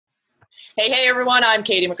Hey, everyone. I'm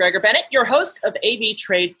Katie McGregor Bennett, your host of AV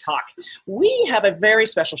Trade Talk. We have a very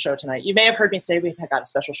special show tonight. You may have heard me say we've got a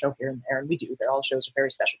special show here and there, and we do. All shows are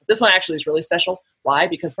very special. But this one actually is really special. Why?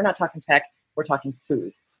 Because we're not talking tech. We're talking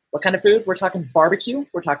food. What kind of food? We're talking barbecue.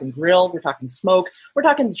 We're talking grill. We're talking smoke. We're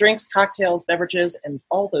talking drinks, cocktails, beverages, and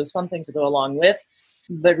all those fun things that go along with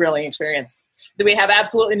the grilling experience. We have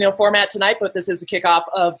absolutely no format tonight, but this is a kickoff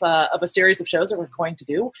of a series of shows that we're going to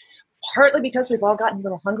do. Partly because we've all gotten a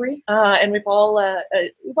little hungry, and we've all kind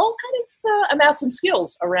of amassed some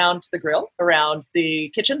skills around the grill, around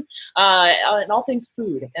the kitchen, and all things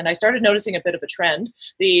food. And I started noticing a bit of a trend.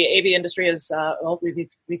 The AV industry is,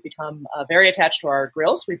 we've become very attached to our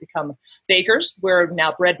grills. We've become bakers. We're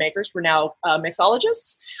now bread makers. We're now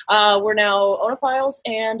mixologists. We're now onophiles,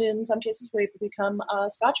 and in some cases, we've become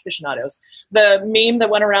Scotch aficionados. The meme that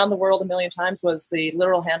went around the world a million times was the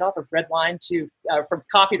literal handoff of red wine from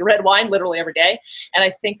coffee to red wine, literally every day. And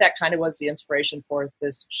I think that kind of was the inspiration for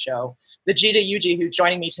this show. Vegeta Yuji, who's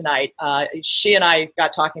joining me tonight, she and I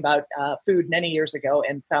got talking about food many years ago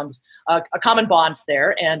and found a common bond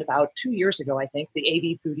there. And about 2 years ago, I think, the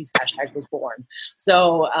AV Foodies hashtag was born.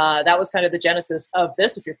 So that was kind of the genesis of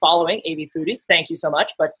this. If you're following AV Foodies, thank you so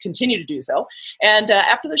much, but continue to do so. And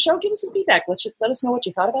after the show, give us some feedback. Let us know what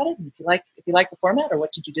you thought about it, and if you like the format or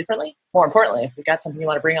what you do differently. More importantly, if you've got something you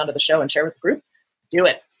want to bring onto the show and share with the group, do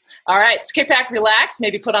it. All right, let's kick back, relax,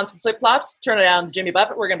 maybe put on some flip-flops, turn it on to Jimmy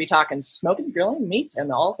Buffett. We're going to be talking smoking, grilling, meats,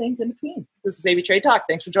 and all things in between. This is AV Trade Talk.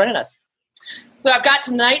 Thanks for joining us. So I've got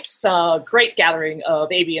tonight a great gathering of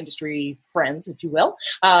AV industry friends, if you will.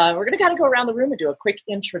 We're going to kind of go around the room and do a quick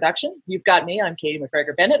introduction. You've got me. I'm Katie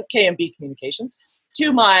McGregor Bennett of KMB Communications.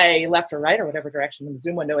 To my left or right, or whatever direction in the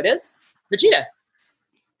Zoom window it is, Vegeta.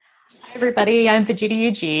 Hi, everybody. I'm Vegeta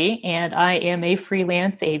UG, and I am a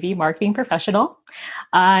freelance AV marketing professional.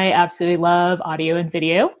 I absolutely love audio and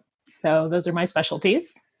video, so those are my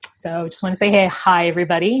specialties. So just want to say, hey, hi,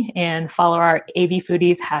 everybody, and follow our AV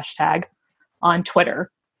Foodies hashtag on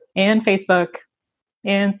Twitter and Facebook,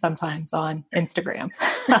 and sometimes on Instagram.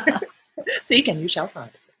 Seek and you shall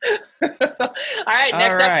find. All right,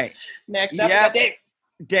 next up, we got Dave.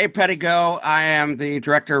 Dave Pettigo. I am the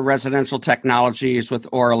Director of Residential Technologies with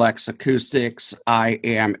Auralex Acoustics. I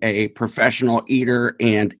am a professional eater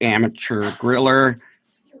and amateur griller.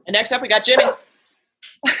 And next up, we got Jimmy.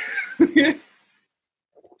 Hey,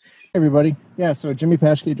 everybody. Yeah, so Jimmy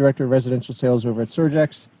Paschke, Director of Residential Sales over at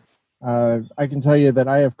Surgex. I can tell you that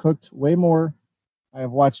I have cooked way more. I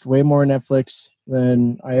have watched way more Netflix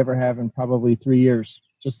than I ever have in probably 3 years,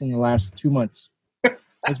 just in the last 2 months.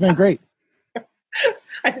 It's been great.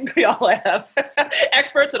 I think we all have.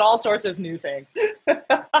 Experts at all sorts of new things. All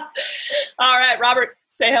right, Robert,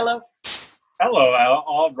 say hello. Hello,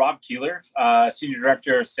 all. Rob Keeler, Senior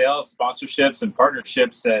Director of Sales, Sponsorships, and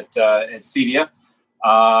Partnerships at CEDIA.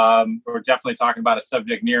 We're definitely talking about a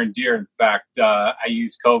subject near and dear. In fact, I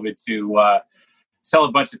used COVID to sell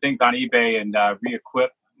a bunch of things on eBay and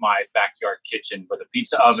re-equip my backyard kitchen with a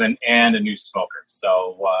pizza oven and a new smoker.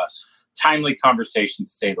 So timely conversation,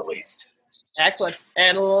 to say the least. Excellent.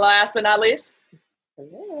 And last but not least,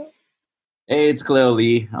 hey, it's Cleo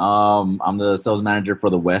Lee. I'm the sales manager for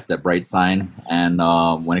the West at Bright Sign. And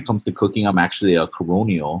when it comes to cooking, I'm actually a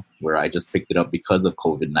Coronial, where I just picked it up because of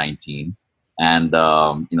COVID-19. And,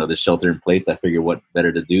 the shelter in place, I figured what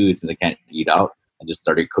better to do since I can't eat out. I just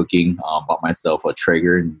started cooking, bought myself a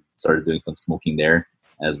Traeger and started doing some smoking there,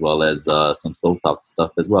 as well as some stovetop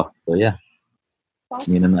stuff as well. So, yeah.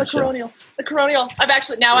 Awesome. A Coronial.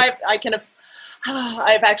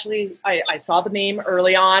 I saw the meme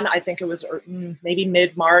early on. I think it was maybe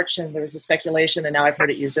mid-March, and there was a speculation, and now I've heard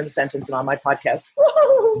it used in a sentence and on my podcast.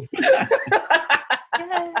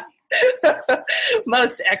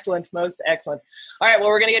 Most excellent. All right, well,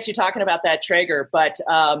 we're going to get you talking about that Traeger, but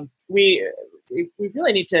we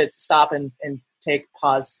really need to stop and take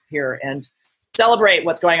pause here and celebrate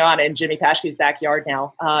what's going on in Jimmy Paschke's backyard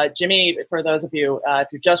now. Jimmy, for those of you, if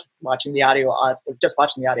you're just watching the audio, just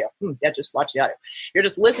watch the audio. You're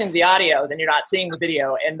just listening to the audio, then you're not seeing the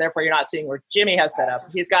video, and therefore you're not seeing where Jimmy has set up.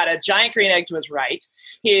 He's got a giant green egg to his right.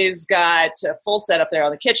 He's got a full setup there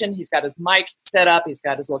on the kitchen. He's got his mic set up. He's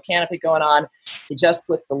got his little canopy going on. He just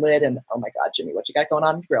flipped the lid, and oh my God, Jimmy, what you got going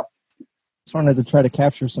on in the grill? Just wanted to try to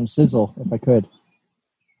capture some sizzle if I could.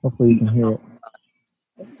 Hopefully you can hear it.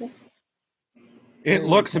 It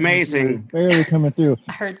looks amazing. Barely coming through.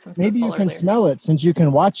 I heard some. Maybe you can smell it since you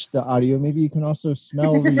can watch the audio. Maybe you can also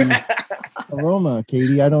smell the aroma,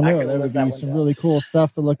 Katie. I don't know. That would be some really cool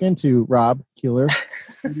stuff to look into, Rob Keeler.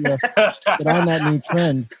 Get on that new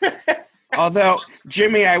trend. Although,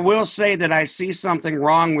 Jimmy, I will say that I see something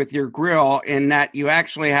wrong with your grill in that you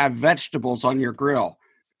actually have vegetables on your grill.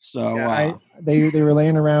 So they were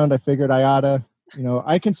laying around. I figured I oughta,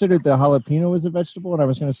 I considered the jalapeno as a vegetable, and I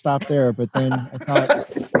was going to stop there. But then I thought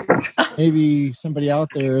maybe somebody out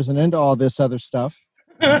there isn't into all this other stuff.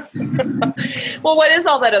 Well, what is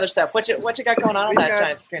all that other stuff? What you got going on that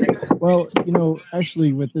giant screen? Well,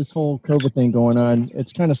 actually, with this whole COVID thing going on,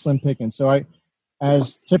 it's kind of slim pickings. So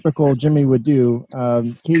as typical Jimmy would do,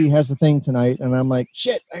 Katie has a thing tonight, and I'm like,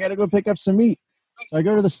 shit, I got to go pick up some meat. So I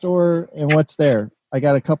go to the store, and what's there? I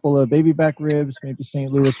got a couple of baby back ribs, maybe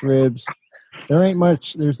St. Louis ribs. There ain't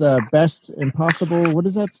much. There's the Best Impossible. What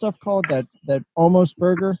is that stuff called? That almost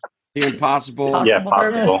burger? The Impossible. Yeah,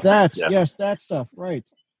 possible. Yes, that stuff. Right.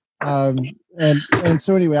 And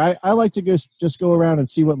so anyway, I like to just go around and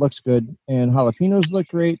see what looks good. And jalapenos look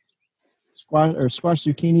great. Squash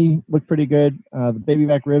zucchini looked pretty good. The baby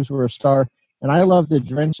back ribs were a star. And I love to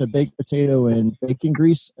drench a baked potato in bacon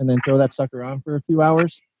grease and then throw that sucker on for a few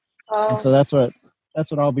hours. And so that's what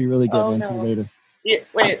I'll be really getting into later.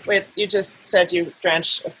 Wait! You just said you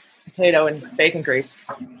drench a potato in bacon grease.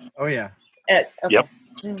 Oh yeah. Okay. Yep.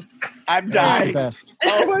 I'm dying. Best.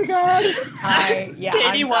 Oh my god!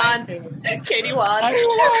 Katie wants. I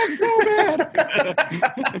want so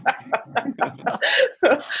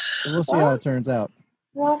bad. We'll see how it turns out.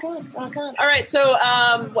 Rock on. All right. So,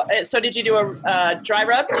 did you do a dry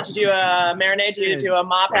rub? Did you do a marinade? Did you do a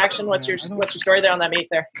mop action? What's your story there on that meat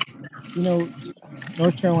there?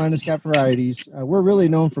 North Carolina's got varieties. We're really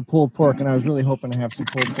known for pulled pork, and I was really hoping to have some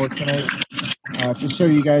pulled pork tonight to show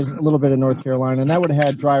you guys a little bit of North Carolina. And that would have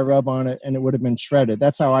had dry rub on it, and it would have been shredded.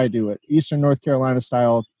 That's how I do it. Eastern North Carolina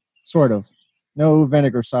style, sort of. No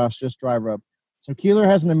vinegar sauce, just dry rub. So Keeler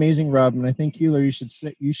has an amazing rub, and I think, Keeler, you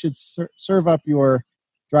should serve up your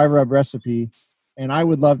dry rub recipe, and I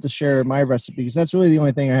would love to share my recipe because that's really the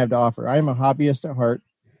only thing I have to offer. I am a hobbyist at heart.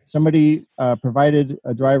 Somebody provided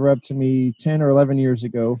a dry rub to me 10 or 11 years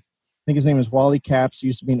ago. I think his name is Wally Capps. He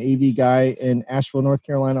used to be an AV guy in Asheville, North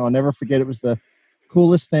Carolina. I'll never forget. It was the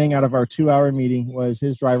coolest thing out of our 2-hour meeting was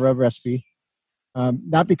his dry rub recipe.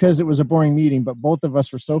 Not because it was a boring meeting, but both of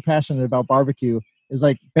us were so passionate about barbecue. It's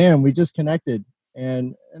like, bam, we just connected.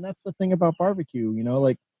 And that's the thing about barbecue,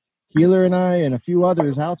 like Keeler and I and a few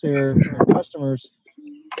others out there, customers,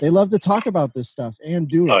 they love to talk about this stuff and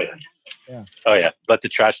do it. Oh yeah. Let the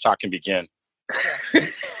trash talking begin.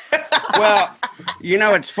 Well,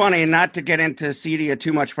 it's funny, not to get into CEDIA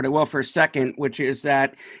too much, but I will for a second, which is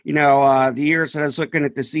that, the years that I was looking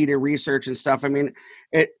at the CEDIA research and stuff,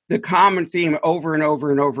 the common theme over and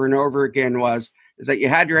over and over and over again is that you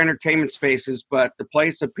had your entertainment spaces, but the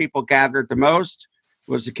place that people gathered the most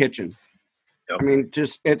was the kitchen.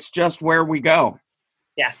 It's just where we go.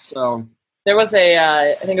 Yeah. So there was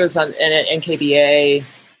I think it was on an NKBA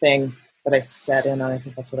thing that I sat in on. I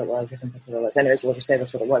think that's what it was. Anyways, we'll just say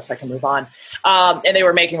that's what it was so I can move on. And they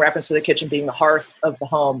were making reference to the kitchen being the hearth of the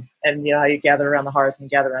home. And, how you gather around the hearth and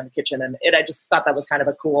gather around the kitchen. And I just thought that was kind of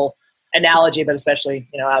a cool analogy, but especially,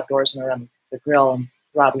 outdoors and around the grill. And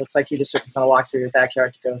Rob, it looks like you just took us on a walk through your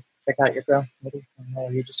backyard to go check out your grill. Maybe. No,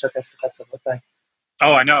 you just took us, but that's what it looked like.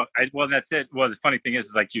 Oh, I know. Well, that's it. Well, the funny thing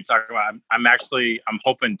is like you talk about, I'm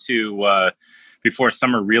hoping to, before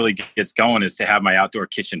summer really gets going, is to have my outdoor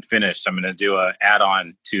kitchen finished. I'm going to do a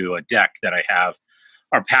add-on to a deck that I have.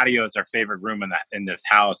 Our patio is our favorite room in this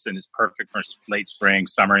house, and it's perfect for late spring,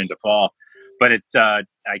 summer into fall. But I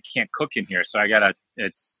can't cook in here, so I've got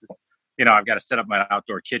to set up my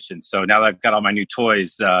outdoor kitchen. So now that I've got all my new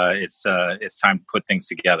toys, it's time to put things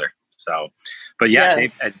together. So, but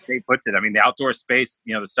Dave puts it. The outdoor space,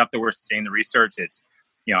 the stuff that we're seeing, the research, it's,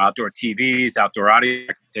 outdoor TVs, outdoor audio.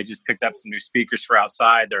 They just picked up some new speakers for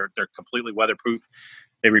outside. They're completely weatherproof.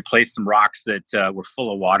 They replaced some rocks that were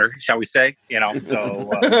full of water, shall we say? So,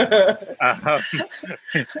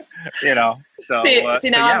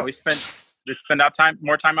 we spend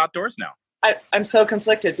more time outdoors now. I'm so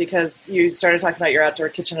conflicted because you started talking about your outdoor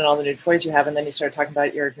kitchen and all the new toys you have, and then you started talking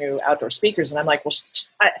about your new outdoor speakers, and I'm like, well,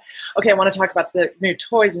 I want to talk about the new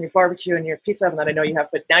toys and your barbecue and your pizza oven that I know you have,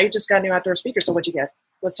 but now you just got a new outdoor speaker, so what'd you get?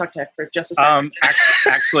 Let's talk tech for just a second.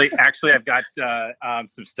 Actually, I've got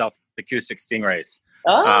some Stealth Acoustic Stingrays.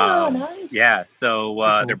 Oh, nice. Yeah,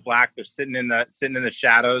 so they're black. They're sitting in the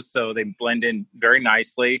shadows, so they blend in very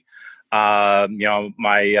nicely.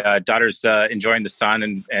 My daughter's enjoying the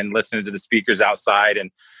sun and listening to the speakers outside.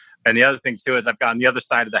 And the other thing too is I've got on the other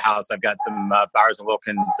side of the house, I've got some Bowers and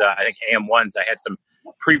Wilkins, I think AM1s. I had some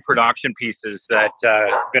pre-production pieces that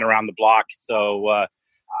been around the block. So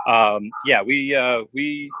yeah,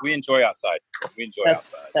 we enjoy outside. We enjoy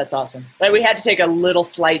outside. That's awesome. But we had to take a little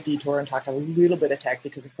slight detour and talk a little bit of tech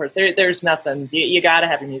because, of course, there's nothing. You got to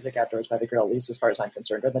have your music outdoors by the grill, at least as far as I'm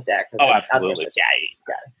concerned, or the deck. Or oh, absolutely. Yeah,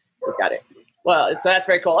 you got it. Well, so that's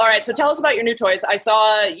very cool. All right, so tell us about your new toys. I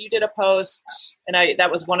saw you did a post, and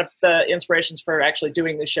that was one of the inspirations for actually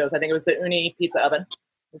doing these shows. I think it was the Uni pizza oven.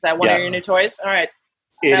 Is that one of your new toys? All right.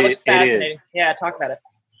 That looks fascinating. It is. Yeah, talk about it.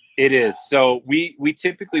 It is. So we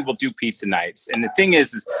typically will do pizza nights. And the thing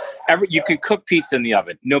is you can cook pizza in the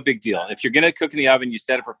oven. No big deal. If you're going to cook in the oven, you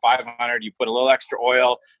set it for 500. You put a little extra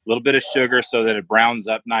oil, a little bit of sugar so that it browns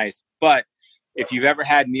up nice. But if you've ever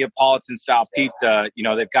had Neapolitan style pizza,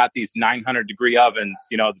 they've got these 900-degree ovens,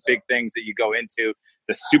 the big things that you go into,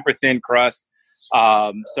 the super thin crust.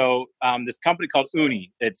 So this company called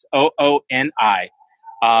Uni, it's OONI.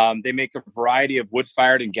 They make a variety of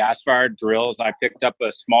wood-fired and gas-fired grills. I picked up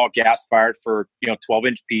a small gas-fired for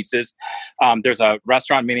 12-inch pizzas. There's a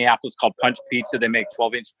restaurant in Minneapolis called Punch Pizza. They make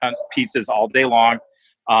 12-inch pizzas all day long.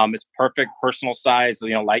 It's perfect, personal size,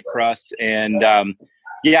 light crust, and I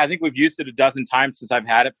think we've used it a dozen times since I've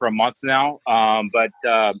had it for a month now. But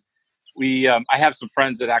I have some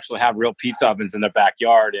friends that actually have real pizza ovens in their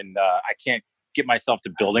backyard, and I can't get myself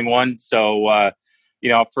to building one. So.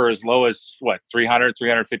 For as low as $300,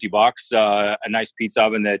 $350, a nice pizza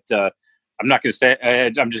oven that I'm not going to say.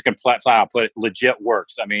 I'm just going to flat out put it legit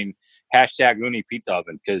works. I mean, #Uni pizza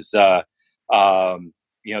oven because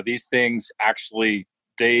these things actually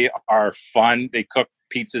they are fun. They cook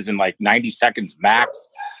pizzas in like 90 seconds max,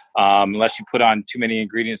 unless you put on too many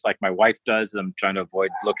ingredients like my wife does. I'm trying to avoid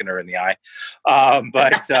looking her in the eye,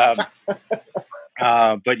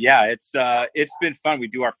 but yeah, it's been fun. We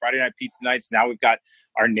do our Friday night pizza nights. Now we've got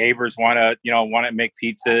our neighbors want to make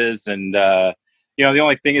pizzas, and the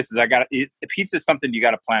only thing is pizza is something you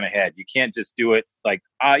got to plan ahead. You can't just do it like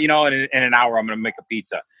in an hour I'm going to make a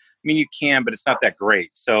pizza. I mean, you can, but it's not that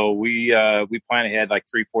great. So we plan ahead like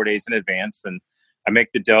 3-4 days in advance, and I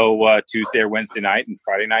make the dough Tuesday or Wednesday night, and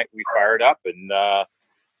Friday night we fire it up and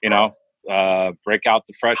break out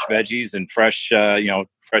the fresh veggies and fresh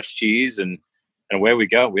cheese and away we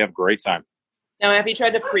go. We have a great time. Now, have you tried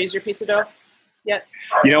to freeze your pizza dough yet?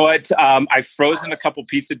 You know what? I've frozen a couple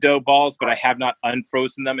pizza dough balls, but I have not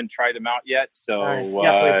unfrozen them and tried them out yet. So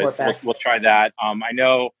we'll try that. I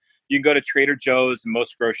know you can go to Trader Joe's and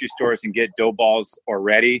most grocery stores and get dough balls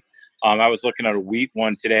already. I was looking at a wheat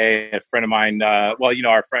one today. A friend of mine, our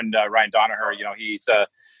friend Ryan Donaher,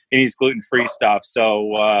 he's gluten-free stuff.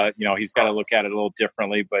 So, he's got to look at it a little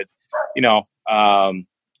differently. But,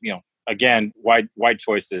 again, wide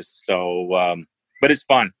choices. So, but it's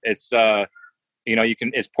fun. It's,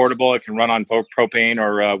 it's portable. It can run on propane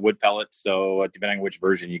or wood pellets. So depending on which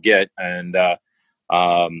version you get. And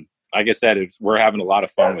like I said, we're having a lot of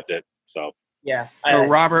fun with it. So. Yeah.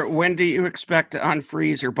 Robert, when do you expect to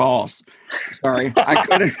unfreeze your balls? Sorry, I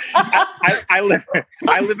couldn't. I live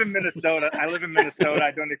in Minnesota. I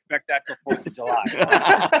don't expect that till 4th of July.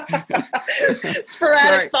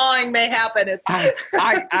 Sporadic thawing may happen. It's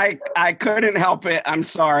I couldn't help it. I'm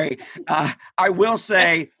sorry. I will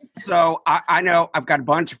say, so I know I've got a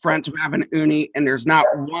bunch of friends who have an Uni, and there's not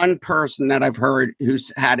one person that I've heard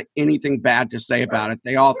who's had anything bad to say about it.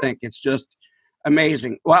 They all think it's just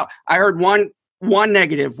amazing. Well, I heard one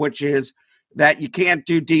negative, which is that you can't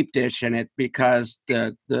do deep dish in it because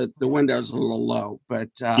the window's a little low. But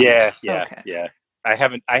yeah. I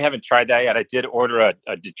haven't tried that yet. I did order a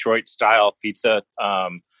Detroit style pizza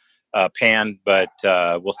pan, but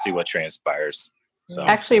we'll see what transpires. So.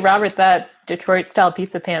 Actually, Robert, that Detroit style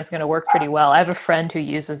pizza pan is going to work pretty well. I have a friend who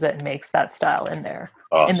uses it and makes that style in there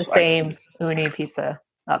in the same Uni pizza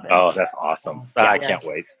oven. Oh, that's awesome! I can't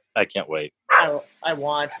wait. I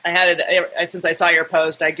had it since I saw your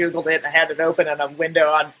post. I Googled it and I had it open on a window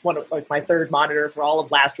on one of my third monitor for all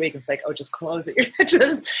of last week. It's like, oh, just close it.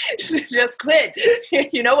 just quit.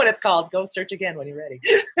 You know what it's called. Go search again when you're ready.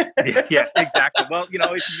 Yeah, exactly. Well,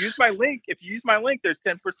 if you use my link, there's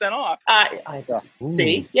 10% off.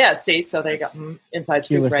 See? Yeah, see? So they got inside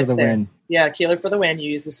scoop Keeler right for the there. win. Yeah, Keeler for the win.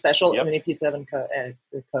 You use a special mini pizza oven code.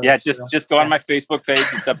 Yeah, just go on my Facebook page.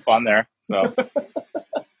 It's up on there. So.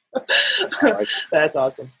 That's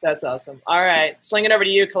awesome. All right, slinging over to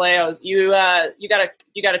you, Kaleo. You got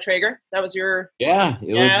a Traeger. That was your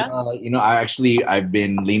was. I've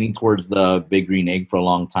been leaning towards the Big Green Egg for a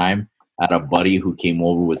long time. I had a buddy who came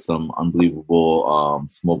over with some unbelievable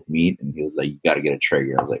smoked meat, and he was like, "You got to get a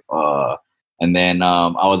Traeger." I was like, And then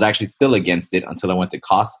I was actually still against it until I went to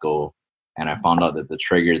Costco, and I found out that the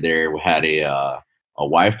Traeger there had a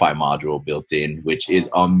Wi-Fi module built in, which is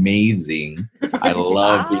amazing. I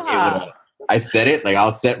love being able to. I set it, like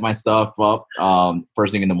I'll set my stuff up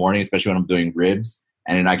first thing in the morning, especially when I'm doing ribs,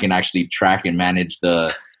 and then I can actually track and manage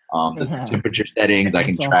the temperature settings. I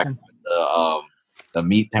can track what the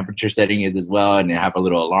meat temperature setting is as well, and then have a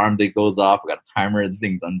little alarm that goes off. I got a timer. This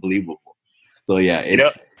thing's unbelievable. So yeah,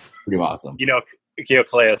 it's pretty awesome.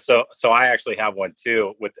 Kaleo, so I actually have one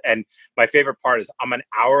too. And my favorite part is I'm an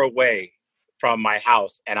hour away from my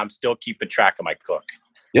house, and I'm still keeping track of my cook.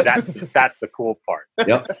 Yep. That's the cool part.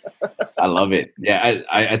 Yep, I love it. Yeah,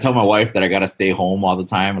 I tell my wife that I gotta stay home all the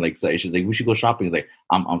time. Like, so she's like, "We should go shopping." It's like,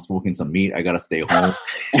 I'm smoking some meat. I gotta stay home.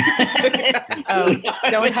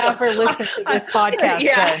 Don't have her listen to this podcast.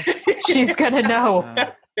 Yeah. Then she's gonna know.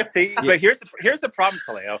 See, but here's the problem,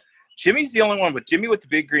 Kaleo. Jimmy's the only one with the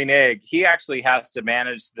big green egg. He actually has to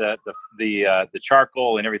manage the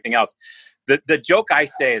charcoal and everything else. The joke I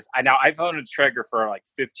say is, I've owned a Traeger for like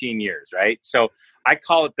 15 years, right? So I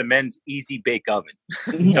call it the men's easy bake oven.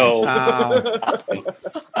 So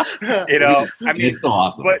it's so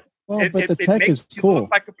awesome. But the tech is cool.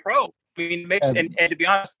 Look like a pro. I mean, and to be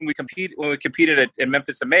honest, when we competed at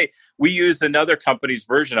Memphis in May, we used another company's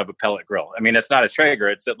version of a pellet grill. I mean, it's not a Traeger;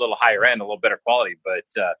 it's a little higher end, a little better quality, but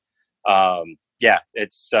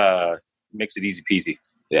it's makes it easy peasy.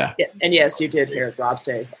 Yeah. And yes, you did hear Rob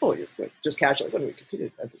say, "Oh, you're just casually when we competed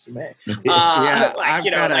in Memphis in May."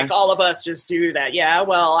 Like all of us just do that. Yeah.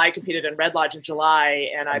 Well, I competed in Red Lodge in July,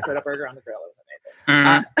 and I put a burger on the grill. It was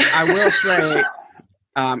amazing. I will say,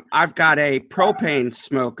 I've got a propane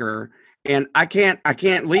smoker, and I can't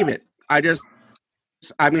leave it.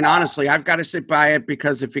 Honestly, I've got to sit by it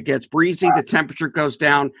because if it gets breezy, the temperature goes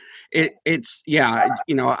down. I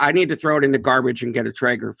need to throw it in the garbage and get a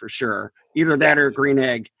Traeger for sure. Either that or a green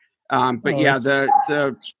egg.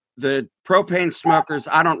 The propane smokers,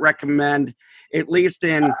 I don't recommend, at least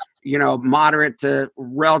in, moderate to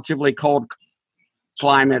relatively cold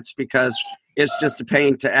climates, because it's just a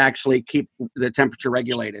pain to actually keep the temperature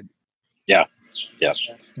regulated. Yeah.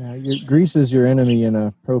 Grease is your enemy in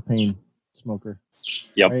a propane smoker.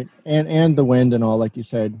 Yep. Right? And the wind and all, like you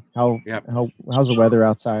said, how's the weather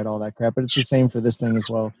outside, all that crap. But it's the same for this thing as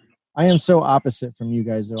well. I am so opposite from you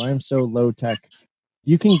guys, though. I am so low tech.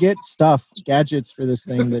 You can get gadgets for this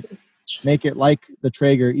thing that make it like the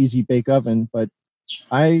Traeger easy bake oven, but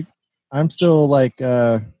I'm still like,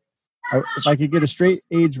 if I could get a straight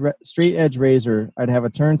edge razor, I'd have a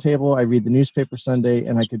turntable. I read the newspaper Sunday,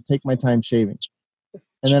 and I could take my time shaving.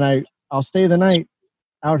 And then I'll stay the night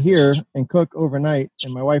out here and cook overnight,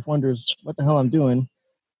 and my wife wonders what the hell I'm doing.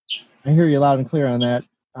 I hear you loud and clear on that.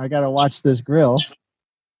 I got to watch this grill.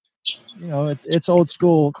 It's old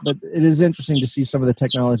school, but it is interesting to see some of the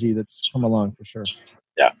technology that's come along for sure.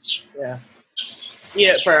 Yeah.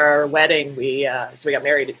 For our wedding, we got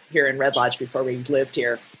married here in Red Lodge before we lived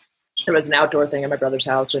here. It was an outdoor thing at my brother's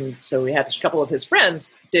house, and so we had a couple of his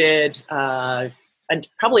friends did and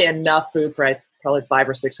probably enough food for probably 500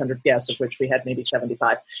 or 600 guests, of which we had maybe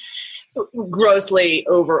 75. Grossly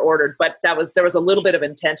over ordered, but there was a little bit of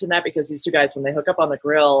intent in that, because these two guys, when they hook up on the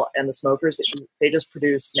grill and the smokers, they just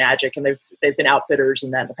produce magic, and they've been outfitters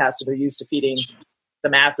and that in the past, so they're used to feeding the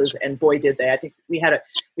masses, and boy did they. I think we had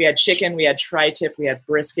chicken, we had tri-tip, we had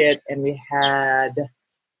brisket, and we had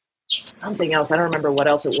something else. I don't remember what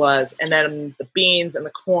else it was. And then the beans and the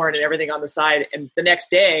corn and everything on the side. And the next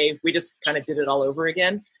day we just kind of did it all over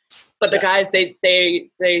again. But the guys,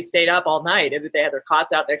 they stayed up all night, and they had their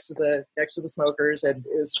cots out next to the smokers, and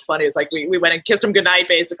it was funny. It's like we went and kissed them goodnight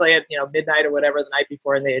basically at midnight or whatever the night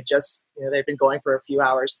before, and they had just they'd been going for a few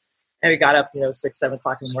hours, and we got up 6-7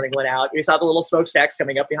 o'clock in the morning, went out. We saw the little smokestacks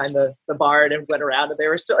coming up behind the barn, and went around, and they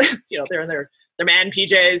were still they're in their man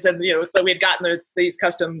PJs, and but we had gotten these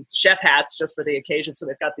custom chef hats just for the occasion, so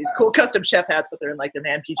they've got these cool custom chef hats, but they're in like their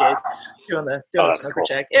man PJs doing the smoker cool.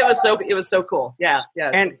 check. It was so cool. Yeah.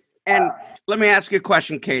 And let me ask you a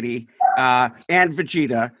question, Katie, and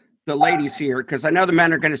Vegeta, the ladies here, because I know the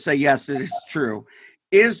men are going to say yes, it is true.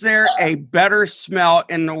 Is there a better smell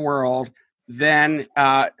in the world than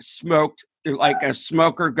smoked, like a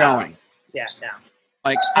smoker going? Yeah, no.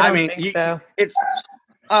 Like I don't think so.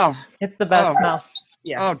 It's the best smell.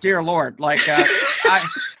 Yeah. Oh dear Lord! Like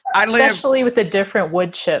I live, especially with the different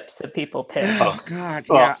wood chips that people pick. Oh God!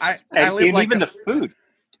 Yeah, I live like even the food.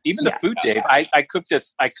 Even the food, Dave. I cooked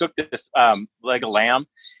this leg of lamb.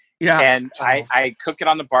 Yeah. And I cook it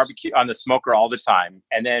on the barbecue, on the smoker all the time.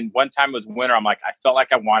 And then one time it was winter. I'm like, I felt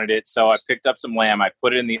like I wanted it. So I picked up some lamb. I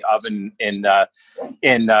put it in the oven in the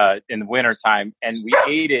winter time, and we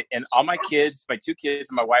ate it. And all my kids, my two kids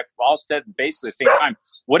and my wife all said basically at the same time,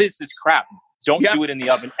 what is this crap? Don't do it in the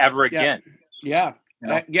oven ever again. Yeah. You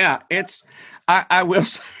know? Yeah, I will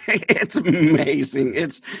say it's amazing.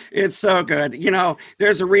 It's so good. You know,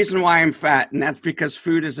 there's a reason why I'm fat, and that's because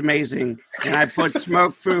food is amazing, and I put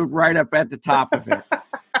smoked food right up at the top of it.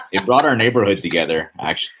 It brought our neighborhood together.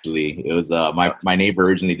 Actually, it was my neighbor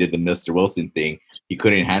originally did the Mr. Wilson thing. He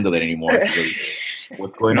couldn't handle it anymore.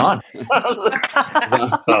 What's going on?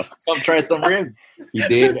 Come try some ribs. He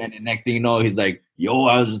did, and the next thing you know, he's like, "Yo,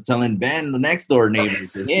 I was just telling Ben, the next door neighbor,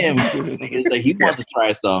 to him. He's like, he wants to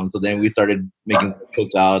try some." So then we started making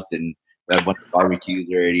cookouts, and we have a bunch of barbecues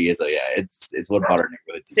already. So yeah, it's what brought our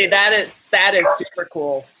neighborhood together. See, that is super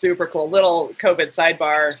cool. Super cool. Little COVID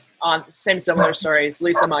sidebar on similar stories.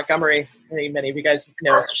 Lisa Montgomery, I think many of you guys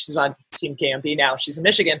know, so she's on Team KMB now. She's in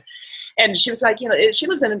Michigan. And she was like, you know, she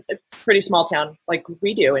lives in a pretty small town like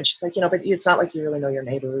we do. And she's like, you know, but it's not like you really know your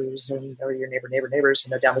neighbors or your neighbors,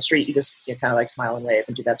 you know, down the street. You just kind of like smile and wave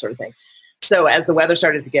and do that sort of thing. So as the weather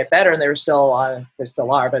started to get better, and they still are,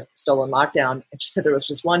 but still in lockdown. And she said there was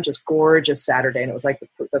just one just gorgeous Saturday, and it was like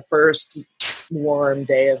the first warm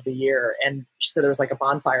day of the year. And she said there was like a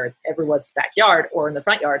bonfire in everyone's backyard or in the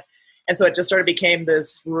front yard. And so it just sort of became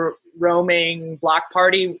this roaming block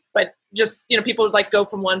party, but just, you know, people would like go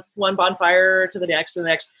from one bonfire to the next to the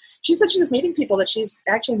next. She said she was meeting people that she's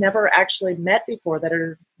actually never actually met before that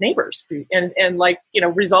are neighbors, and like, you know,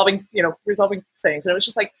 resolving things. And it was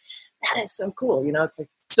just like, that is so cool. You know, it's like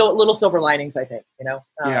so little silver linings, I think, you know.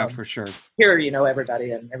 Yeah, for sure. Here, you know, everybody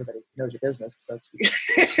knows your business. So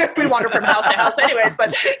we wander from house to house anyways,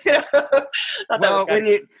 but, you know. Well,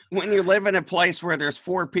 when you live in a place where there's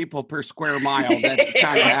 4 people per square mile, that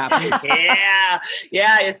kind of happens.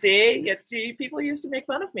 Yeah. You see, people used to make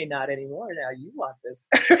fun of me. Not anymore. Now you want this.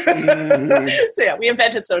 Mm-hmm. So yeah, we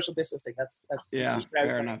invented social distancing. That's yeah,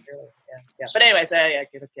 fair enough. Yeah. But anyways,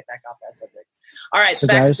 get back off that subject. All right, so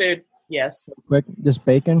back to food. Yes. Real quick, this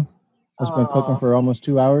bacon has been cooking for almost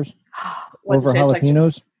 2 hours. Over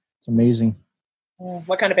jalapenos. Like? It's amazing.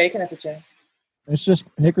 What kind of bacon is it, Jay? It's just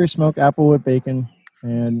hickory smoked applewood bacon,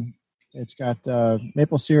 and it's got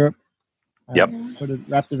maple syrup. Yep.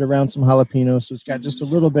 Wrapped it around some jalapenos, so it's got just a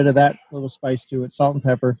little bit of that little spice to it. Salt and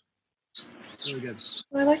pepper. Really good.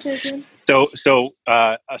 I like bacon. So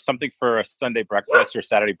something for a Sunday breakfast or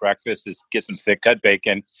Saturday breakfast is get some thick cut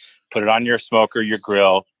bacon, put it on your smoker, your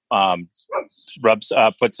grill.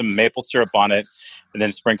 Put some maple syrup on it, and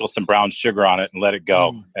then sprinkle some brown sugar on it and let it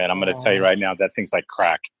go. And I'm going to tell you right now, that thing's like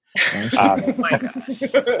crack. Oh my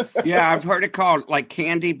God. Yeah, I've heard it called like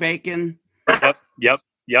candy bacon. Yep,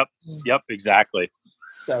 exactly.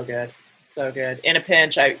 So good. In a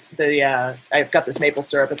pinch, I've got this maple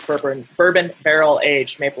syrup. It's bourbon barrel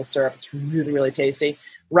aged maple syrup. It's really, really tasty.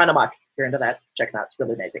 Run amok. If you're into that, check it out. It's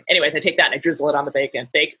really amazing. Anyways, I take that and I drizzle it on the bacon.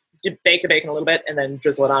 Bake the bacon a little bit, and then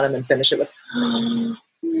drizzle it on, and then finish it with.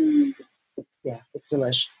 Yeah, it's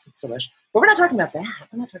delish. But we're not talking about that.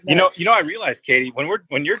 You know, I realized, Katie, when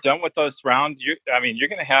you're done with those rounds, you're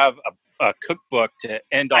going to have a cookbook to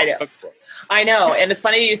end all cookbooks. I know, and it's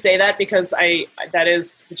funny you say that because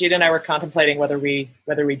Vegeta and I were contemplating whether we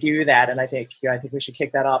do that, and I think we should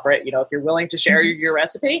kick that off, right? You know, if you're willing to share your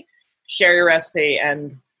recipe, share your recipe,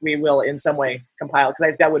 and we will in some way compile,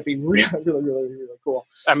 because that would be really, really, really, really cool.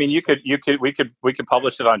 I mean, we could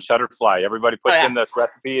publish it on Shutterfly. Everybody puts in this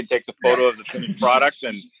recipe and takes a photo of the finished product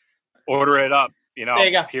and order it up. You know, there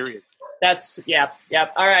you go. Period. That's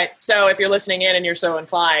All right. So if you're listening in and you're so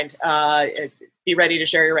inclined, be ready to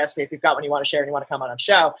share your recipe. If you've got one you want to share and you want to come on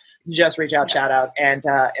show, just reach out, shout out, and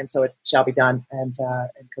so it shall be done. And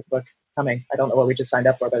cookbook coming. I don't know what we just signed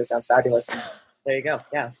up for, but it sounds fabulous. There you go.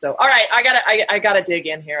 Yeah. So, all right, I gotta dig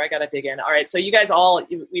in here. All right. So you guys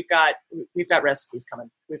we've got recipes coming.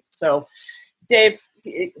 So Dave,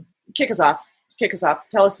 kick us off.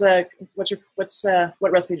 Tell us what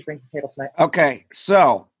recipe did you bring to the table tonight? Okay.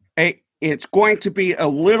 So it's going to be a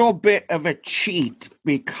little bit of a cheat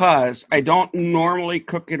because I don't normally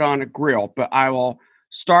cook it on a grill, but I will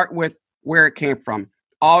start with where it came from.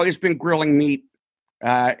 Always been grilling meat,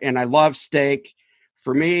 and I love steak.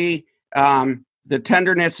 For me, the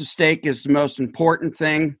tenderness of steak is the most important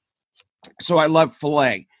thing. So I love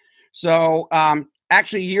filet. So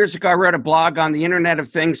actually, years ago, I wrote a blog on the Internet of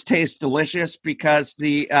Things Taste Delicious because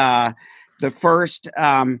the first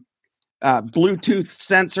Bluetooth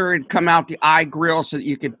sensor had come out the iGrill so that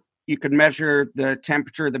you could measure the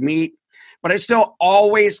temperature of the meat. But I still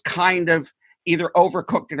always kind of either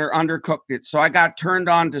overcooked it or undercooked it. So I got turned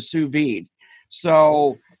on to sous vide.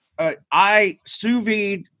 So I sous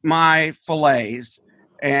vide my fillets,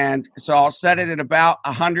 and so I'll set it at about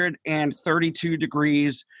 132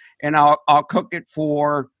 degrees, and I'll cook it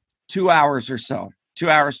for 2 hours or so, 2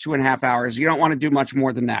 hours, 2.5 hours. You don't want to do much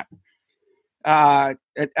more than that.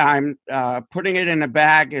 I'm putting it in a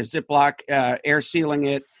bag, a Ziploc, air sealing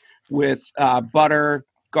it with butter,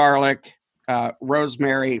 garlic,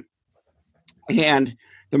 rosemary, and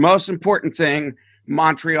the most important thing,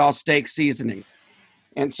 Montreal steak seasoning.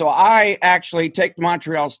 And so I actually take the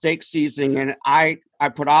Montreal steak seasoning and I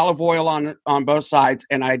put olive oil on both sides,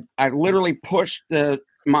 and I literally push the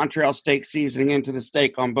Montreal steak seasoning into the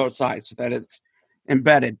steak on both sides so that it's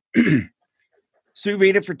embedded. Sous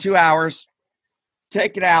vide it for 2 hours,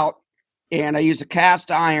 take it out, and I use a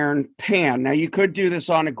cast iron pan. Now, you could do this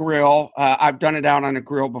on a grill. I've done it out on a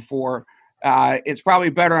grill before. It's probably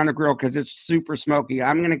better on a grill because it's super smoky.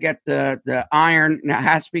 I'm going to get the iron. Now, it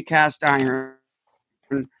has to be cast iron.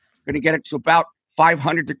 I'm going to get it to about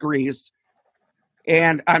 500 degrees.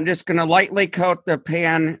 And I'm just going to lightly coat the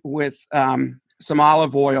pan with some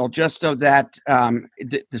olive oil just so that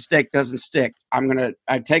the steak doesn't stick.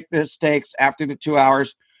 I take the steaks after the 2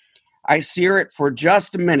 hours. I sear it for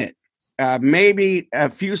just a minute, maybe a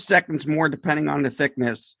few seconds more, depending on the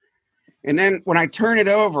thickness. And then when I turn it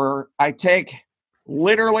over, I take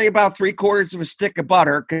literally about 3/4 of a stick of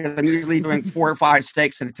butter, because I'm usually doing 4 or 5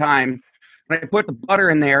 steaks at a time. And I put the butter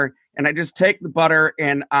in there, and I just take the butter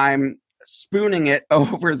and I'm spooning it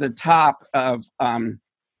over the top of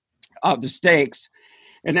the steaks,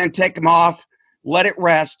 and then take them off, let it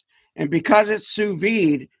rest. And because it's sous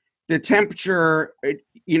vide, the temperature,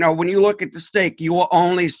 when you look at the steak, you will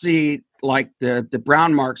only see like the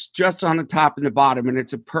brown marks just on the top and the bottom, and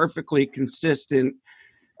it's a perfectly consistent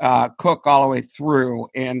cook all the way through.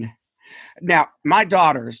 And now my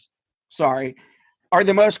daughters, are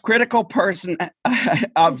the most critical person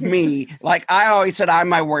of me. Like I always said, I'm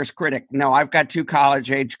my worst critic. No, I've got 2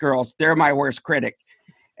 college-age girls. They're my worst critic.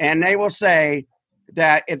 And they will say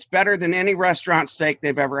that it's better than any restaurant steak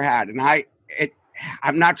they've ever had. And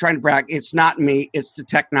I'm not trying to brag. It's not me. It's the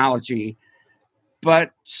technology.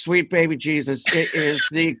 But sweet baby Jesus, it is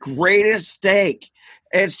the greatest steak.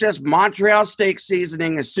 It's just Montreal steak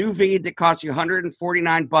seasoning, a sous vide that costs you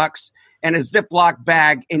 $149, and a Ziploc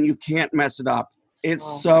bag, and you can't mess it up.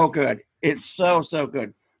 It's so good. It's so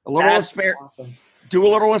good. Awesome. Do a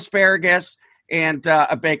little asparagus and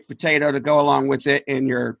a baked potato to go along with it, and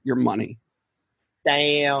your money.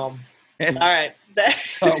 Damn. All right.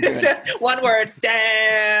 So good. One word.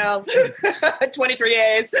 Damn. 23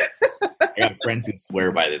 A's. I got friends who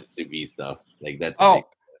swear by that sous vide stuff. Like that's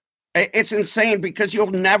it's insane because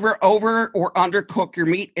you'll never over or undercook your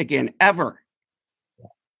meat again, ever.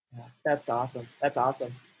 Yeah, that's awesome.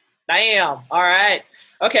 Damn. All right.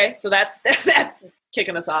 Okay, so that's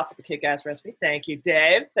kicking us off with the kick-ass recipe. Thank you,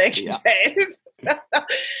 Dave. Dave. All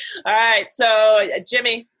right, so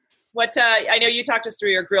Jimmy, what I know you talked us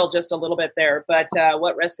through your grill just a little bit there, but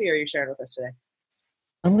what recipe are you sharing with us today?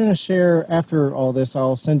 I'm going to share, after all this,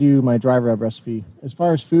 I'll send you my dry rub recipe. As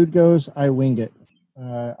far as food goes, I wing it.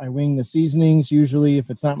 I wing the seasonings. Usually, if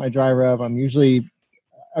it's not my dry rub,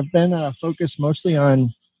 I've been focused mostly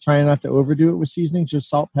on trying not to overdo it with seasonings, just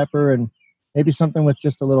salt, pepper, and maybe something with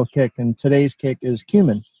just a little kick. And today's kick is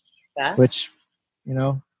cumin, which,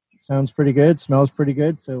 sounds pretty good, smells pretty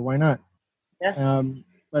good, so why not? Yeah.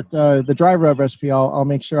 But the dry rub recipe, I'll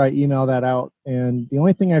make sure I email that out. And the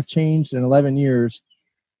only thing I've changed in 11 years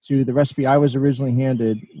to the recipe I was originally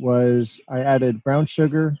handed was I added brown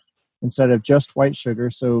sugar instead of just white sugar.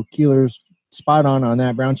 So Keeler's spot on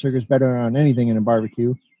that. Brown sugar is better on anything in a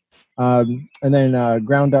barbecue. And then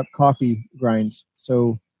ground up coffee grinds.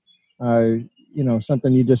 So,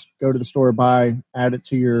 something you just go to the store, buy, add it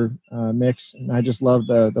to your mix. And I just love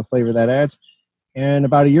the flavor that adds. And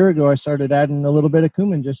about a year ago, I started adding a little bit of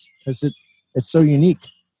cumin just because it's so unique.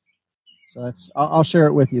 So I'll share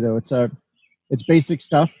it with you though. It's basic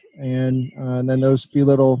stuff, and then those few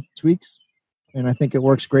little tweaks, and I think it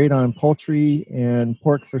works great on poultry and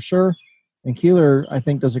pork for sure. And Keeler, I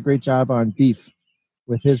think, does a great job on beef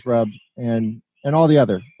with his rub and all the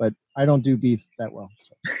other, but I don't do beef that well.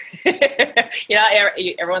 So.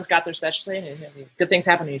 Everyone's got their specialty, and good things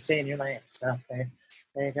happen when you stay in your lane. So there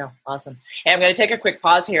you go. Awesome. And I'm going to take a quick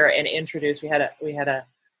pause here and introduce. We had a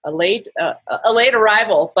late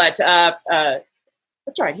arrival, but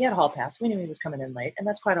that's all right. He had a hall pass. We knew he was coming in late, and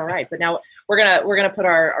that's quite all right. But now we're gonna put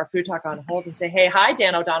our food talk on hold and say, hey, hi,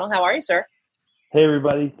 Dan O'Donnell. How are you, sir? Hey,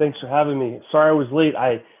 everybody. Thanks for having me. Sorry I was late.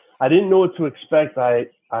 I didn't know what to expect. I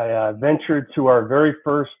ventured to our very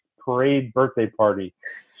first parade birthday party.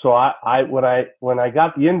 So when I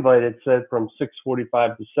got the invite, it said from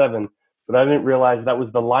 6:45 to 7, but I didn't realize that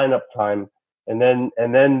was the lineup time, and then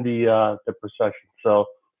the procession. So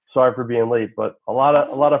sorry for being late, but a lot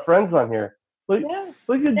of friends on here. Look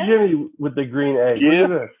at Jimmy with the green egg.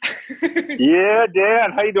 Yeah. Yeah,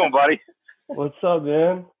 Dan. How you doing, buddy? What's up,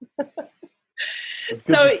 man? It's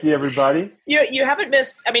good So to see everybody. you haven't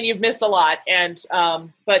missed. I mean, you've missed a lot, and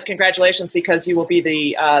but congratulations, because you will be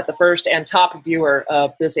the first and top viewer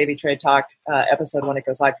of this AV Trade Talk episode when it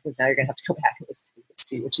goes live. Because now you're gonna have to go back and listen to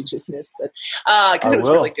see what you just missed, but because it was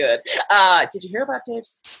really good. Did you hear about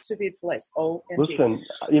Dave's sous vide fillets? OMG! Listen,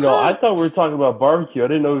 I thought we were talking about barbecue. I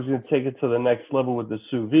didn't know he was going to take it to the next level with the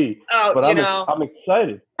sous vide. Oh, but I'm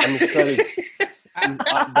excited. I'm excited.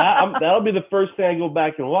 That'll be the first thing I go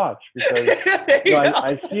back and watch, because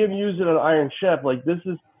I see him use it on Iron Chef. Like,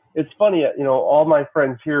 it's funny, all my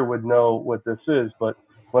friends here would know what this is, but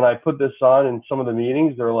when I put this on in some of the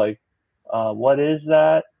meetings, they're like, what is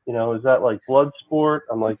that? Is that like blood sport?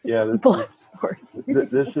 I'm like, yeah, Blood sport.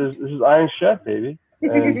 This is Iron Chef, baby.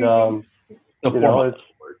 And it's yeah.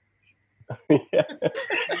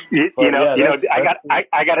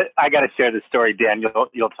 I got to share this story, Dan.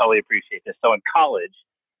 You'll totally appreciate this. So in college,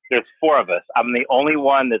 there's 4 of us. I'm the only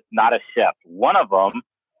one that's not a chef. One of them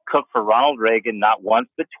cooked for Ronald Reagan not once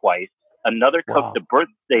but twice. Another cooked a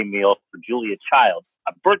birthday meal for Julia Child,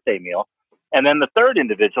 a birthday meal. And then the third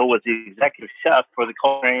individual was the executive chef for the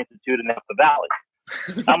Culinary Institute in Napa Valley.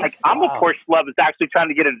 I'm like, I'm a poor schlub that's actually trying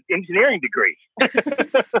to get an engineering degree.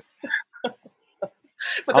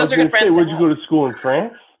 But those are good friends. Where'd you go to school, in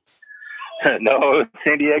France? No,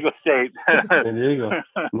 San Diego State. San Diego.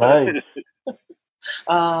 Nice.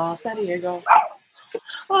 San Diego.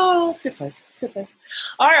 Oh, it's a good place. It's a good place.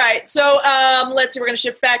 All right. So let's see. We're going to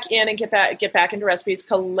shift back in and get back into recipes.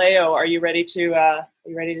 Kaleo, are you ready to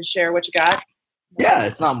share what you got? Yeah,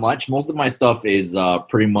 it's not much. Most of my stuff is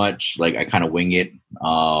pretty much like I kind of wing it,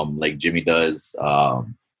 like Jimmy does.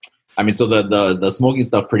 So the smoking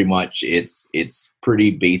stuff, pretty much it's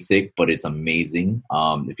pretty basic, but it's amazing.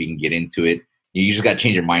 If you can get into it, you just got to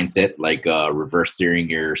change your mindset, like reverse searing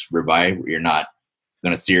your ribeye. You're not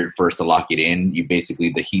going to sear it first to lock it in. You basically,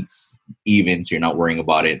 the heat's even, so you're not worrying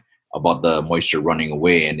about the moisture running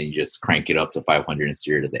away, and then you just crank it up to 500 and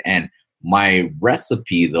sear it at the end. My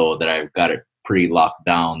recipe, though, that I've got it pretty locked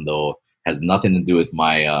down, though, has nothing to do with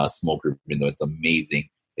my smoker, even though it's amazing.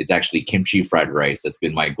 It's actually kimchi fried rice. That's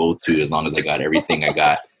been my go-to as long as I got everything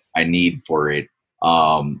I need for it.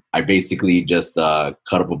 I basically just cut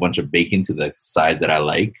up a bunch of bacon to the size that I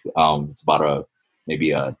like. It's about maybe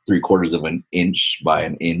 3/4 of an inch by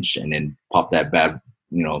an inch, and then pop that bad,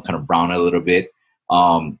 kind of brown a little bit.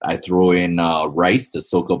 I throw in rice to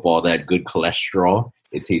soak up all that good cholesterol.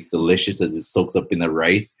 It tastes delicious as it soaks up in the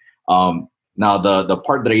rice. Now, the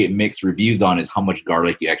part that I get mixed reviews on is how much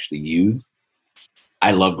garlic you actually use.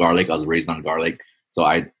 I love garlic. I was raised on garlic. So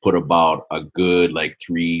I put about a good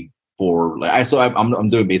 3-4. I'm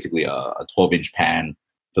doing basically a 12-inch pan,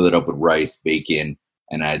 fill it up with rice, bacon,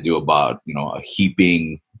 and I do about, a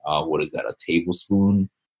heaping, what is that, a tablespoon?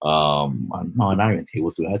 No, not even a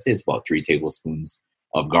tablespoon. I'd say it's about 3 tablespoons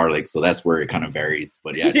of garlic. So that's where it kind of varies.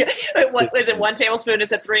 But yeah. What is it, 1 tablespoon?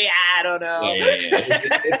 Is it 3? I don't know. Yeah.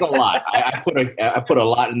 It's a lot. I put a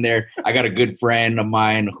lot in there. I got a good friend of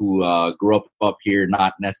mine who grew up here,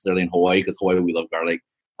 not necessarily in Hawaii, because Hawaii, we love garlic.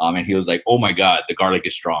 And he was like, oh my God, the garlic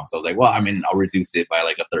is strong. So I was like, well, I'll reduce it by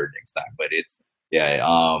a third next time. But it's,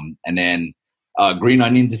 and then green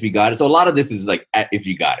onions if you got it. So a lot of this is if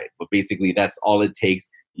you got it. But basically, that's all it takes.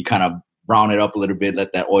 You kind of brown it up a little bit,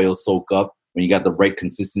 let that oil soak up. When you got the right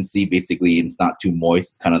consistency, basically it's not too moist.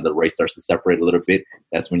 It's kind of the rice starts to separate a little bit.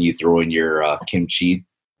 That's when you throw in your kimchi,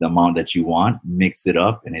 the amount that you want, mix it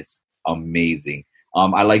up, and it's amazing.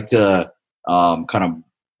 I like to kind of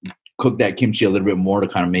cook that kimchi a little bit more to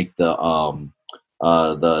kind of make the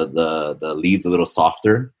leaves a little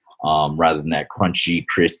softer, rather than that crunchy,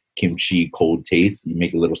 crisp kimchi cold taste. You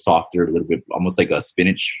make it a little softer, a little bit almost like a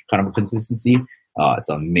spinach kind of a consistency. It's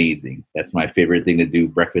amazing. That's my favorite thing to do,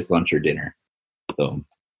 breakfast, lunch, or dinner. So,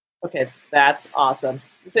 okay, that's awesome.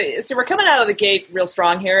 So we're coming out of the gate real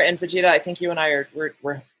strong here, and Vegeta, I think you and I we're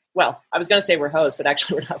well, I was going to say we're hosts, but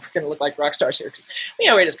actually we're not. We're going to look like rock stars here because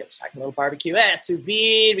we're just going to talk a little barbecue, sous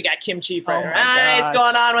vide. We got kimchi fried rice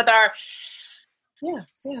going on with our. Yeah,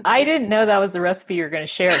 I didn't know that was the recipe you were going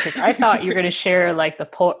to share, because I thought you were going to share the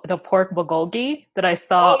pork bulgogi that I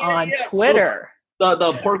saw on Twitter.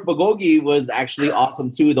 The pork bulgogi was actually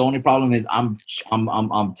awesome too. The only problem is I'm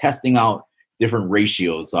testing out different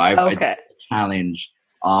ratios. So I did a challenge.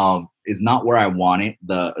 Is not where I want it,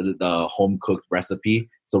 the home cooked recipe.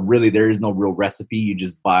 So really there is no real recipe.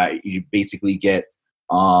 You basically get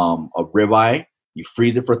a ribeye, you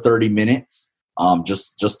freeze it for 30 minutes,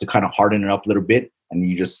 just to kind of harden it up a little bit, and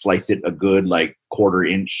you just slice it a good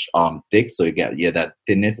 1/4 inch thick. So you get that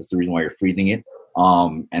thinness. That's the reason why you're freezing it.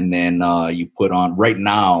 And then you put on, right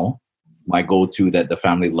now, my go-to that the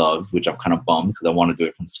family loves, which I'm kind of bummed because I want to do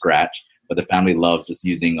it from scratch. But the family loves just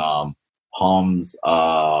using Palm's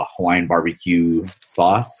Hawaiian barbecue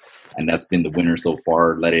sauce, and that's been the winner so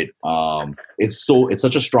far. It's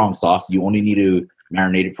such a strong sauce. You only need to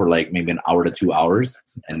marinate it for like maybe an hour to 2 hours,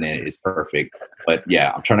 and then it's perfect. But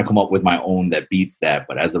yeah, I'm trying to come up with my own that beats that.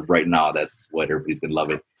 But as of right now, that's what everybody's been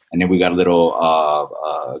loving. And then we got a little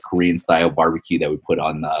Korean style barbecue that we put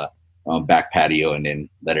on the back patio, and then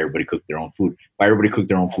let everybody cook their own food. If everybody cook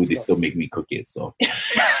their own food, they still make me cook it. So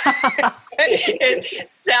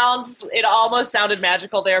it almost sounded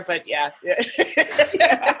magical there, but yeah.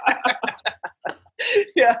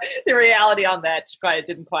 Yeah, the reality on that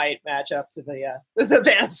didn't quite match up to the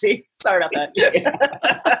fantasy. Sorry about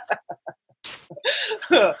that.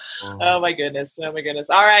 Oh my goodness. All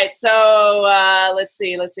right, so let's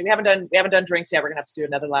see. We haven't done drinks yet. We're gonna have to do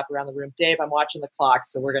another lap around the room. Dave, I'm watching the clock,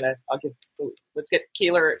 so let's get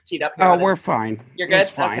Keeler teed up here. Oh, we're fine. You're good?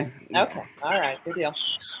 It's fine. Okay. All right, good deal.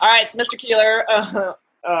 All right, so Mr. Keeler,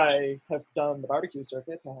 I have done the barbecue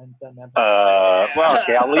circuit. I've done that. Well,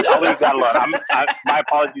 okay, I'll leave that alone. My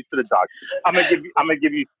apologies to the dog. I'm gonna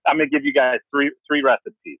give you guys three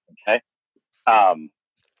recipes. Okay.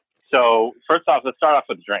 So first off, let's start off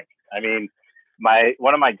with drink. I mean,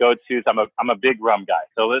 one of my go-tos. I'm a big rum guy.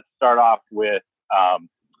 So let's start off with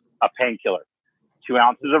a painkiller. 2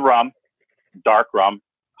 ounces of rum, dark rum,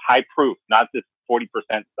 high proof, not this 40%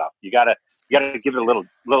 stuff. You gotta give it a little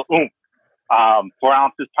oomph. 4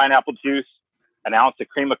 ounces pineapple juice, an ounce of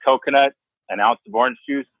cream of coconut, an ounce of orange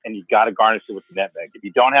juice, and you got to garnish it with the nutmeg. If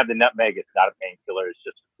you don't have the nutmeg, it's not a painkiller. It's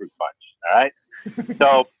just a fruit punch. All right.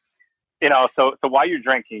 So, so while you're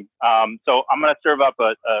drinking, so I'm going to serve up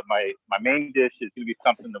my main dish is going to be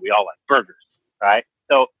something that we all like, burgers. Right.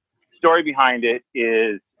 So story behind it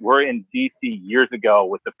is we're in DC years ago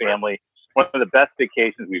with the family, one of the best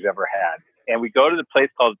vacations we've ever had. And we go to the place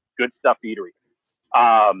called Good Stuff Eatery.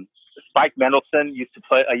 Spike Mendelsohn used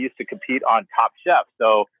to compete on Top Chef.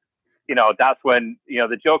 So, that's when,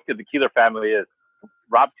 the joke of the Keeler family is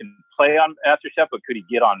Rob can play on MasterChef, but could he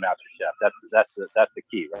get on MasterChef? That's the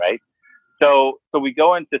key, right? So we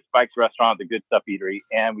go into Spike's restaurant, the Good Stuff Eatery,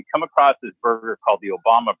 and we come across this burger called the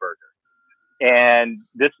Obama Burger. And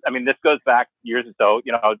this goes back years ago,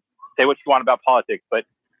 say what you want about politics, but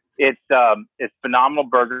it's phenomenal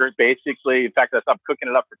burger. Basically, in fact, I'm cooking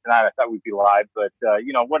it up for tonight. I thought we'd be live, but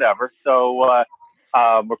whatever. So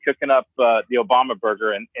we're cooking up the Obama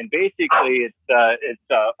Burger, and basically it's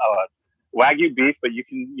Wagyu beef, but you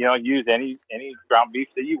can use any ground beef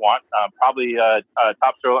that you want. Probably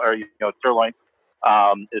top sirloin or sirloin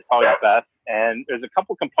is probably the best. And there's a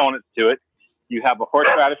couple components to it. You have a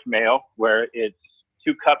horseradish mayo where it's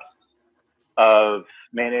 2 cups of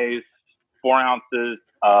mayonnaise, 4 ounces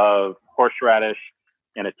of horseradish,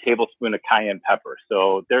 and a tablespoon of cayenne pepper.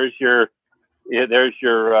 So there's your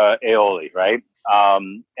aioli, right?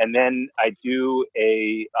 And then I do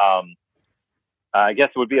I guess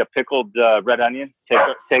it would be a pickled red onion.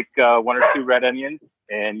 Take 1 or 2 red onions,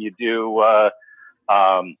 and you do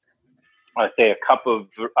I say a cup of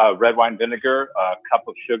red wine vinegar, a cup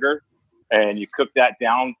of sugar, and you cook that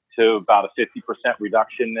down to about a 50%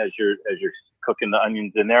 reduction as you're cooking the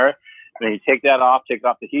onions in there. And then you take that off, take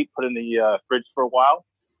off the heat, put it in the fridge for a while.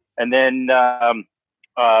 And then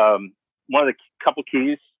one of the couple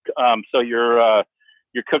keys, so you're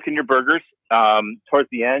cooking your burgers. Towards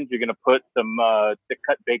the end, you're going to put some thick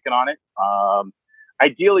cut bacon on it.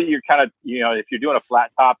 Ideally, you're kind of, if you're doing a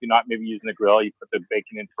flat top, you're not maybe using the grill. You put the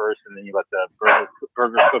bacon in first, and then you let the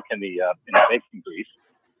burger cook in the bacon grease.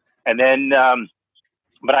 And then,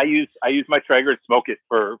 but I use my Traeger to smoke it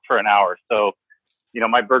for an hour. So,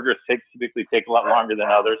 my burgers typically take a lot longer than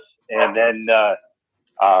others. And then,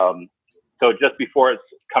 so just before it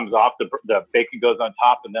comes off, the bacon goes on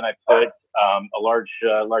top, and then I put a large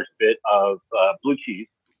bit of blue cheese.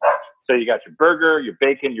 So you got your burger, your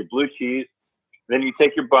bacon, your blue cheese. Then you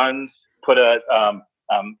take your buns, put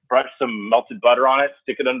brush some melted butter on it,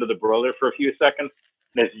 stick it under the broiler for a few seconds.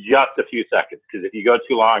 And it's just a few seconds, because if you go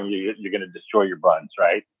too long, you're going to destroy your buns,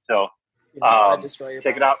 right? So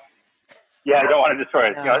take it out. Yeah, I don't want to destroy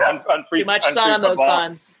it. Too much sun on those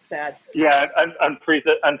buns. It's bad. Yeah, unfreeze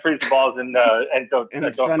the balls and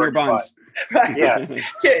don't sun your buns. Right. Yeah.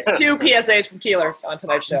 two PSAs from Keeler on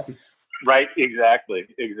tonight's show. Right. Exactly.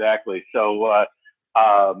 So,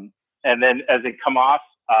 and then as they come off,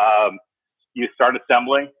 you start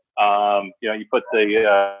assembling. You put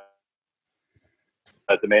the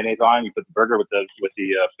mayonnaise on. You put the burger with the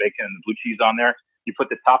bacon and the blue cheese on there. You put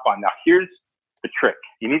the top on. Now here's the trick.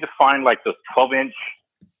 You need to find like those 12-inch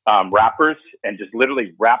wrappers and just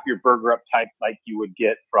literally wrap your burger up tight like you would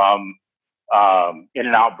get from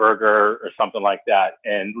In-N-Out burger or something like that,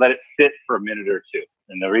 and let it sit for a minute or two.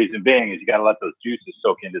 And the reason being is you got to let those juices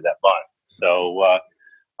soak into that bun. So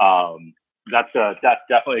that's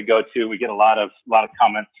definitely a go-to. We get a lot of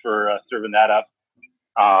comments for serving that up.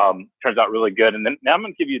 Turns out really good. And then now I'm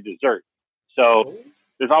going to give you a dessert. So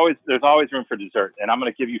there's always room for dessert, and I'm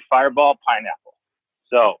going to give you Fireball pineapple.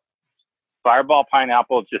 So Fireball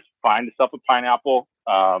pineapple, just find yourself a pineapple,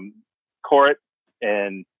 core it,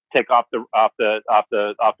 and take off the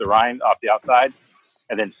rind off the outside,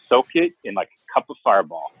 and then soak it in like a cup of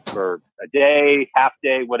Fireball for a day, half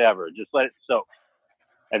day, whatever. Just let it soak.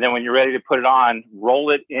 And then when you're ready to put it on,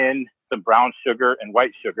 roll it in some brown sugar and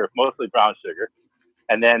white sugar, mostly brown sugar,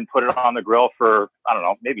 and then put it on the grill for, I don't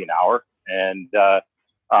know, maybe an hour, and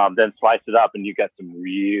then slice it up, and you got some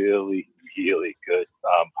really, really good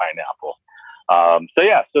pineapple.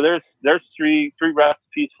 So there's three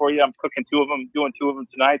recipes for you. I'm cooking two of them, doing two of them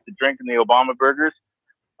tonight to drink in the Obama burgers.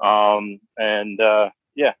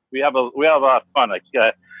 We have a lot of fun. Like,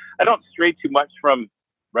 I don't stray too much from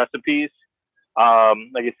recipes.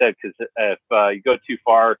 Like I said, because if you go too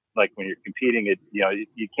far, like when you're competing,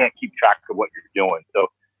 you can't keep track of what you're doing. So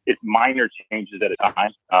it's minor changes at a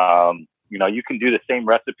time. You can do the same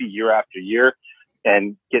recipe year after year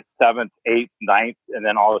and get 7th, 8th, 9th, and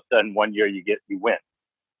then all of a sudden one year you win.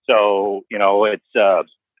 So, it's,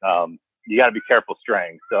 you got to be careful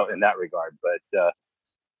straying. So in that regard, but,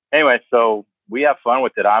 anyway, so we have fun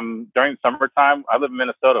with it. During summertime, I live in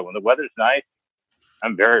Minnesota. When the weather's nice,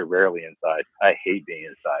 I'm very rarely inside. I hate being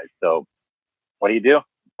inside. So what do?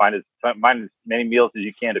 Find as many meals as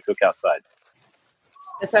you can to cook outside.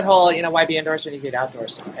 It's that whole, why be indoors when you get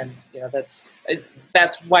outdoors? And,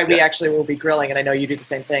 that's why we actually will be grilling. And I know you do the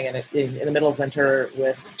same thing. And in the middle of winter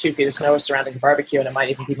with 2 feet of snow surrounding the barbecue, and it might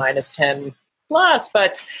even be minus 10 plus.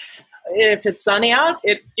 But if it's sunny out,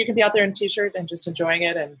 you can be out there in a t-shirt and just enjoying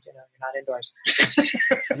it. And, you're not indoors.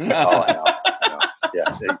 No.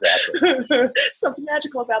 Yes, exactly. Something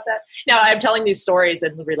magical about that. Now, I'm telling these stories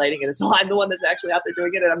and relating it as well. I'm the one that's actually out there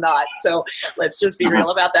doing it, and I'm not. So let's just be real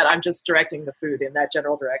about that. I'm just directing the food in that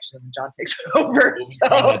general direction, and John takes over. So.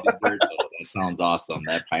 That sounds awesome.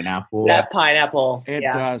 That pineapple. It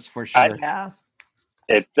does, for sure. Yeah.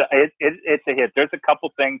 It's a hit. There's a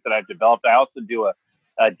couple things that I've developed. I also do a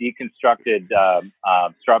deconstructed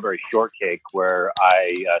strawberry shortcake where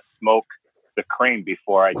I smoke the cream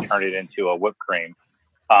before I turn it into a whipped cream.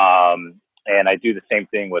 And I do the same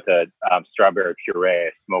thing with a strawberry puree.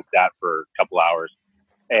 I smoke that for a couple hours.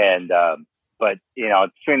 And, but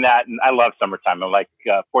between that, and I love summertime. I'm like,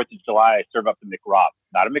 4th of July, I serve up the McRob,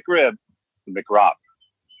 not a McRib, the McRob.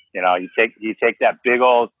 You take that big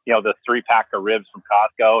old, the 3-pack of ribs from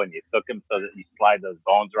Costco, and you cook them so that you slide those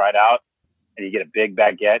bones right out, and you get a big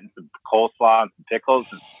baguette and some coleslaw and some pickles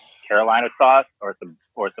and Carolina sauce or some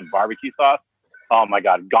barbecue sauce. Oh my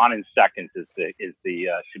God! Gone in seconds is the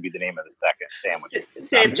should be the name of the second sandwich.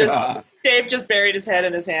 Dave just buried his head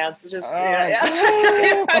in his hands. I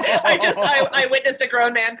witnessed a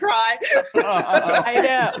grown man cry. I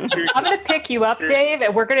know. I'm going to pick you up, Dave,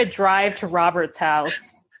 and we're going to drive to Robert's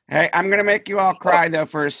house. Hey, I'm going to make you all cry, though,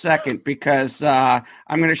 for a second, because I'm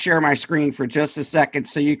going to share my screen for just a second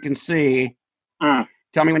so you can see.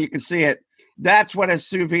 Tell me when you can see it. That's what a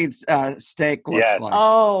sous vide steak looks like.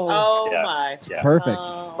 Oh yeah. my! Yeah. Perfect.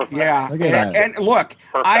 Yeah, and look,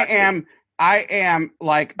 I am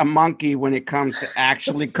like a monkey when it comes to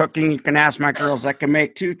actually cooking. You can ask my girls. I can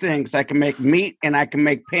make 2 things. I can make meat and I can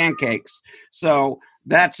make pancakes. So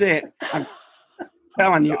that's it. I'm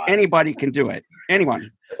telling you, anybody can do it.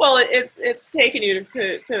 Anyone. Well, it's taken you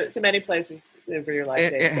to many places over your life.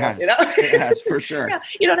 It has. You know? It has, for sure. Yeah,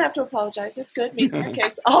 you don't have to apologize. It's good. Meat and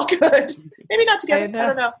pancakes, all good. Maybe not together. I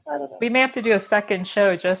don't know. We may have to do a second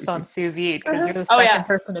show just on sous vide because you're the second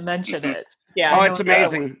person to mention it. Yeah. Oh, it's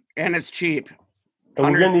amazing. And it's cheap.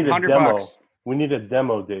 And we're going to need a demo. $100. We need a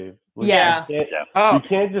demo, Dave. Yes. You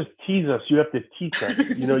can't just tease us. You have to teach us.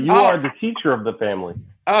 You are the teacher of the family.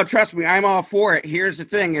 Oh, trust me, I'm all for it. Here's the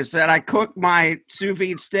thing is that I cook my sous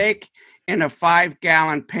vide steak in a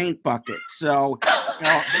 5-gallon paint bucket. So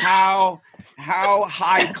how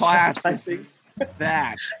high class is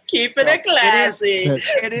that? Keeping it classy.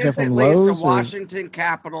 It is at least the Washington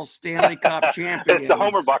Capitals Stanley Cup champions. It's the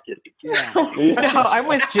Homer bucket. Yeah. No, I'm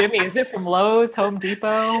with Jimmy. Is it from Lowe's, Home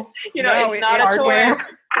Depot? It's not a toy.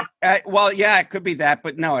 Well, yeah, it could be that,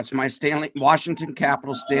 but no, it's my Washington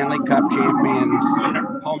Capitals Stanley Cup champions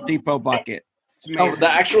Home Depot bucket. Oh, the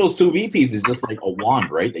actual sous vide piece is just like a wand,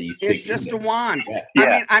 right? That you stick. It's just a wand. Yeah. I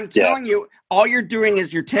mean, I'm telling you, all you're doing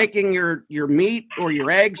is you're taking your meat or your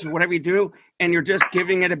eggs or whatever you do, and you're just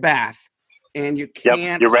giving it a bath. and you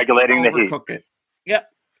can't you're regulating the heat. overcook it. Yep,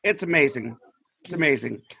 it's amazing. It's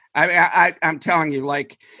amazing. I'm telling you,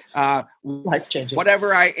 like, Life changing.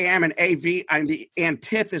 whatever I am in AV, I'm the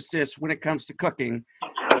antithesis when it comes to cooking.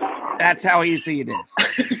 That's how easy it is.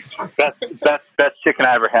 Best chicken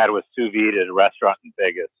I ever had was sous vide at a restaurant in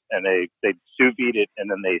Vegas, and they sous vide it, and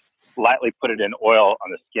then they lightly put it in oil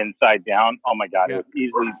on the skin side down. Oh my God, It was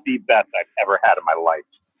easily the best I've ever had in my life.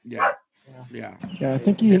 Yeah. I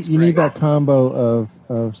think you need that combo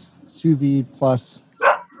of sous vide plus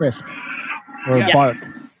crisp or bark.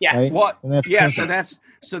 Yeah. Right? What? And that's perfect.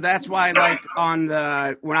 So that's why, like,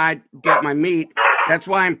 when I get my meat, that's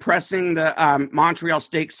why I'm pressing the Montreal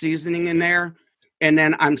steak seasoning in there, and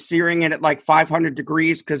then I'm searing it at like 500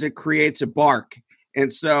 degrees because it creates a bark.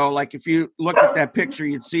 And so, like, if you look at that picture,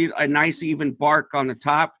 you'd see a nice even bark on the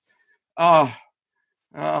top. Oh.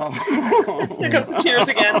 Here comes the tears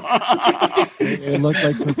again. It looked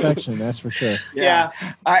like perfection, that's for sure. Yeah.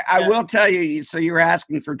 I will tell you, so you were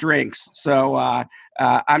asking for drinks. So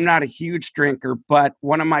I'm not a huge drinker, but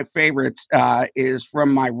one of my favorites is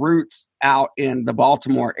from my roots out in the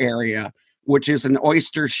Baltimore area, which is an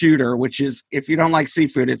oyster shooter, which is, if you don't like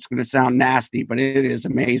seafood, it's going to sound nasty, but it is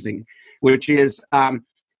amazing, which is,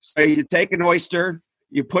 so you take an oyster,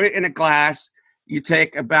 you put it in a glass, you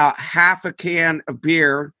take about half a can of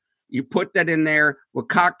beer, you put that in there with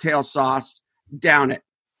cocktail sauce, down it.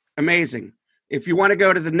 Amazing. If you want to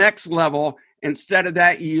go to the next level, instead of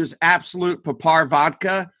that, you use Absolute Papar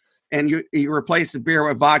vodka, and you replace the beer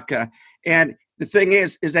with vodka. And the thing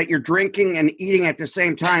is that you're drinking and eating at the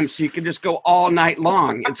same time, so you can just go all night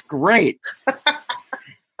long. It's great.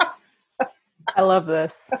 I love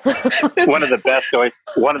this. one of the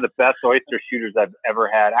best oyster shooters I've ever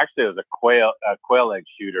had. Actually, it was a quail egg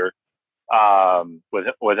shooter. Was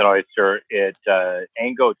an oyster at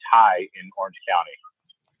Ango Thai in Orange County.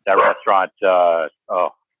 That restaurant.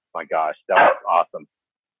 Oh my gosh, that was awesome.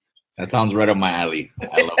 That sounds right up my alley.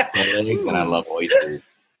 I love quail eggs and I love oysters.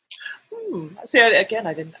 See, again,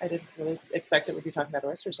 I didn't really expect that we'd be talking about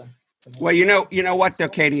oysters on. Well, you know what though,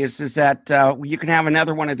 Katie, is that you can have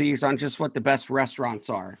another one of these on just what the best restaurants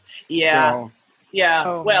are. Yeah. So, Yeah.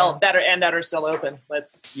 Oh, well, man. that are still open.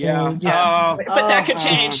 Let's. yeah. But that could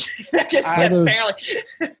change. That could apparently.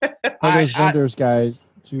 For those vendors, guys,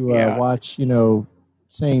 to watch,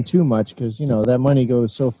 saying too much, because that money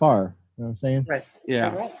goes so far. You know what I'm saying? Right.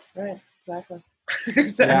 Yeah. Right. Exactly.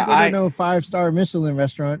 Yeah, no 5-star Michelin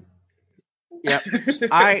restaurant. Yep.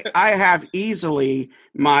 I have easily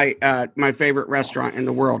my favorite restaurant in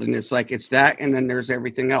the world, and it's that, and then there's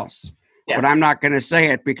everything else. Yeah. But I'm not going to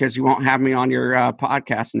say it because you won't have me on your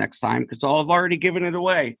podcast next time, because I'll have already given it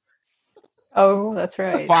away. Oh, that's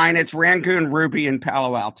right. Fine, it's Rangoon, Ruby, and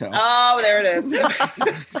Palo Alto. Oh, there it is.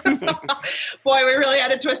 Boy, we really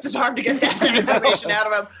had to twist his arm to get that information out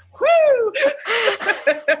of him. Woo!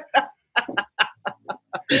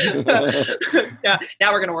 Yeah,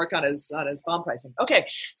 now we're going to work on his bomb pricing. Okay,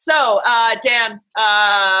 so Dan,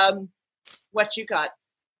 what you got?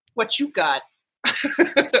 Whatever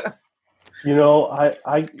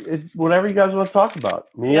you guys want to talk about.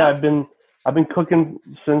 Me, yeah. I've been cooking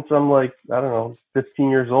since I'm 15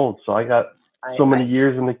 years old. So I got many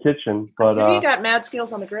years in the kitchen. But you got mad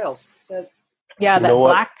skills on the grills. So. Yeah, that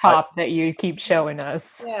black top that you keep showing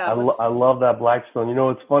us. Yeah, I love that Blackstone.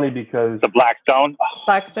 It's funny because the Blackstone.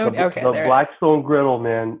 Blackstone. The Blackstone griddle,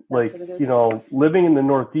 man. Living in the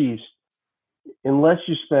Northeast, unless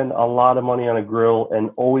you spend a lot of money on a grill and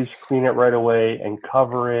always clean it right away and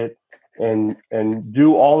cover it and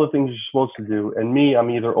do all the things you're supposed to do. And me, I'm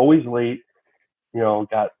either always late.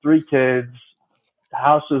 Got 3 kids. The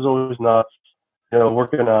house is always nuts.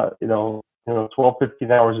 Working 12,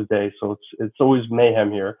 15 hours a day. So it's always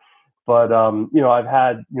mayhem here. But, I've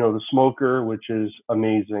had, the smoker, which is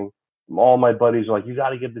amazing. All my buddies are like, you got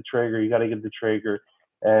to get the Traeger.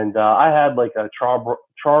 And I had like a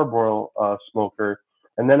charbroil smoker.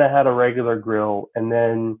 And then I had a regular grill. And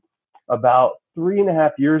then about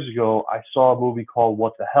 3.5 years ago, I saw a movie called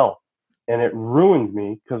What the Hell? And it ruined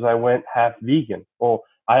me because I went half vegan. Well,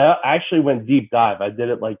 I actually went deep dive. I did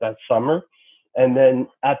it like that summer. And then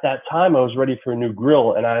at that time, I was ready for a new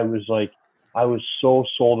grill, and I was so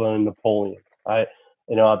sold on a Napoleon. At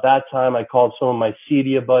that time, I called some of my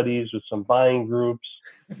Cedia buddies with some buying groups,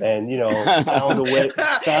 and found a way to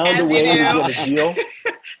get a deal.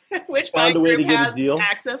 Which buying group has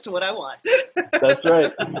access to what I want? That's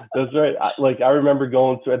right. I remember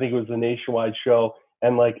going to, I think it was a nationwide show,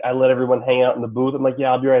 and I let everyone hang out in the booth. I'm like,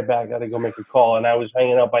 yeah, I'll be right back. I got to go make a call, and I was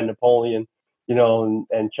hanging out by Napoleon.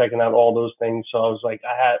 And checking out all those things. So I was like,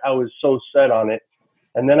 I was so set on it.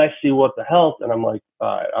 And then I see What the Health, and I'm like,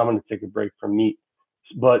 all right, I'm going to take a break from meat.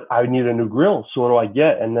 But I need a new grill. So what do I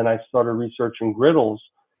get? And then I started researching griddles.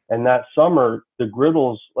 And that summer, the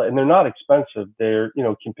griddles, and they're not expensive. They're,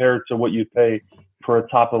 compared to what you pay for a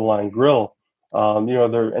top of the line grill,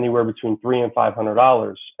 they're anywhere between $300 and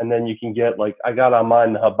 $500. And then you can get, like, I got on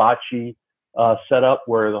mine the hibachi setup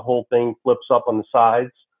where the whole thing flips up on the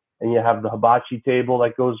sides, and you have the hibachi table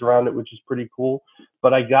that goes around it, which is pretty cool.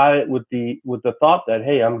 But I got it with the thought that,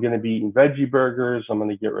 hey, I'm going to be eating veggie burgers. I'm going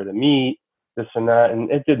to get rid of meat, this and that.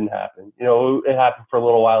 And it didn't happen. It happened for a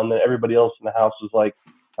little while. And then everybody else in the house was like,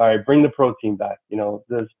 all right, bring the protein back.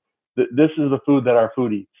 This is the food that our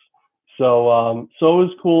food eats. So it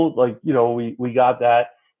was cool. Like, we got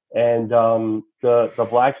that. And the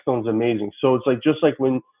Blackstone's amazing. So it's like, just like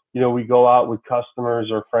when, we go out with customers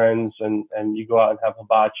or friends and you go out and have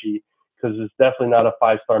hibachi, because it's definitely not a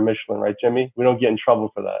 5-star Michelin, right, Jimmy? We don't get in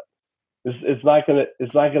trouble for that. It's not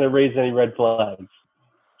gonna raise any red flags.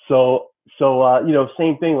 So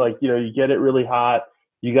same thing. Like, you get it really hot.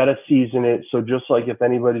 You got to season it. So just like if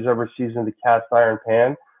anybody's ever seasoned a cast iron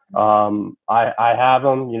pan, I have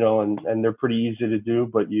them, and they're pretty easy to do.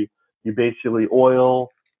 But you basically oil,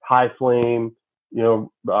 high flame,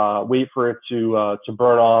 wait for it to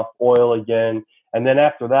burn off, oil again. And then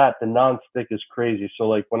after that, the nonstick is crazy. So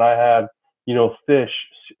like when I have, fish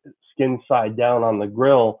skin side down on the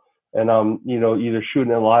grill and I'm, either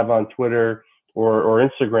shooting it live on Twitter or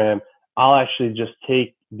Instagram, I'll actually just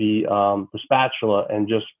take the spatula and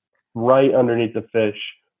just right underneath the fish.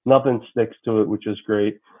 Nothing sticks to it, which is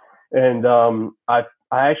great. And I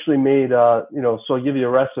actually made, so I'll give you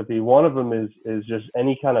a recipe. One of them is just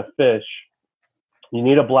any kind of fish. You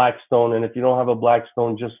need a Blackstone, and if you don't have a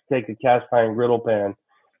Blackstone, just take a cast iron griddle pan.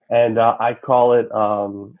 And I call it,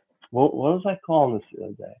 what was I calling this the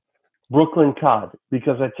other day? Brooklyn cod,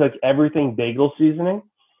 because I took everything bagel seasoning,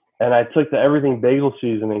 and I took the everything bagel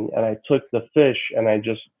seasoning, and I took the fish, and I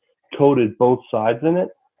just coated both sides in it.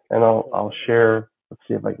 And I'll share. Let's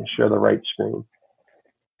see if I can share the right screen.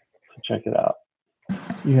 So check it out.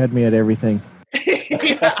 You had me at everything.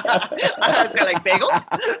 I was kind of like bagel.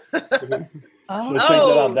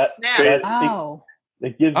 So Snap!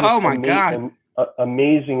 It gives this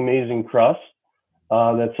amazing crust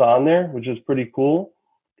that's on there, which is pretty cool.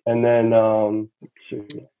 And then let's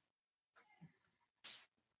see.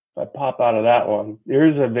 If I pop out of that one,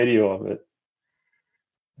 here's a video of it.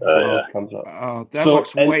 It comes up. Oh, that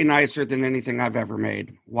looks way nicer than anything I've ever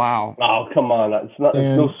made. Wow. Oh, come on. It's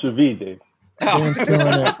no sous vide, Dave. Dan's killing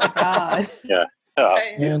it. Yeah.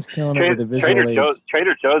 Dan's killing it with the visual aids.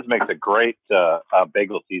 Trader Joe's makes a great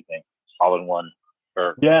bagel seasoning, all in one.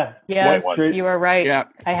 Yeah. Yes, you are right. Yeah.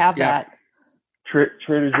 I have that.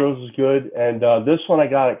 Trader Joe's is good, and this one I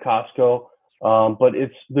got at Costco. But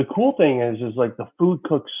it's the cool thing is like the food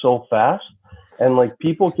cooks so fast, and like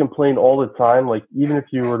people complain all the time. Like even if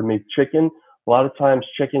you were to make chicken, a lot of times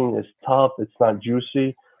chicken is tough. It's not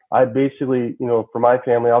juicy. I basically, for my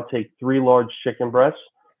family, I'll take 3 large chicken breasts.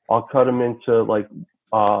 I'll cut them into like,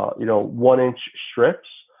 1-inch strips.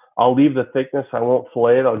 I'll leave the thickness. I won't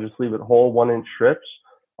fillet it. I'll just leave it whole 1-inch strips.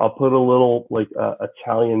 I'll put a little like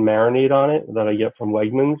Italian marinade on it that I get from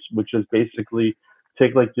Wegmans, which is basically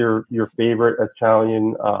take like your favorite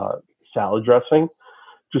Italian salad dressing,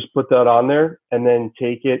 just put that on there, and then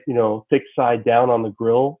take it, thick side down on the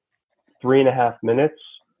grill, 3.5 minutes,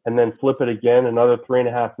 and then flip it again another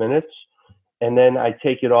 3.5 minutes. And then I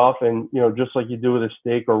take it off and, just like you do with a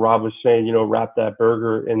steak, or Rob was saying, wrap that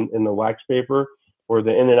burger in the wax paper or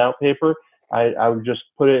the In-N-Out paper. I would just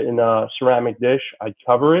put it in a ceramic dish. I'd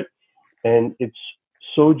cover it, and it's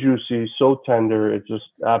so juicy, so tender. It's just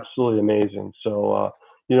absolutely amazing. So,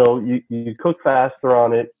 you cook faster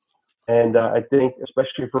on it. And I think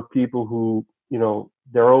especially for people who,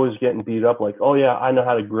 they're always getting beat up like, oh, yeah, I know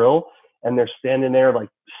how to grill. And they're standing there like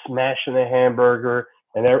smashing a hamburger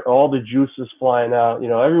and all the juice is flying out.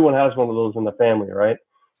 Everyone has one of those in the family, right?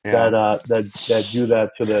 Yeah. That do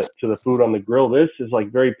that to the food on the grill. This is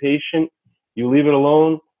like very patient. You leave it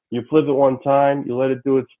alone. You flip it one time. You let it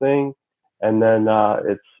do its thing, and then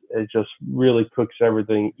it just really cooks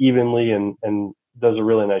everything evenly and does a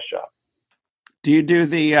really nice job. Do you do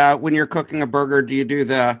the when you're cooking a burger? Do you do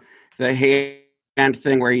the hand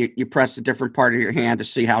thing where you press a different part of your hand to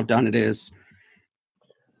see how done it is?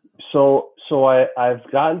 So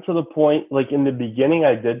I've gotten to the point, like in the beginning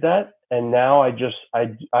I did that, and now I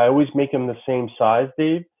always make them the same size,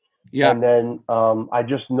 Dave. Yeah. And then I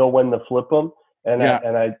just know when to flip them, and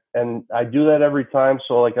I do that every time.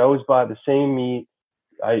 So like I always buy the same meat.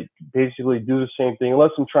 I basically do the same thing,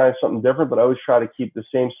 unless I'm trying something different. But I always try to keep the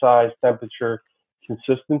same size, temperature,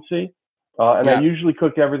 consistency. And I usually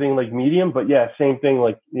cook everything like medium, but yeah, same thing.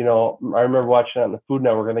 Like, you know, I remember watching it on the Food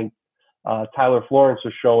Network. I think Tyler Florence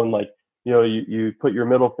was showing, like, you know, you put your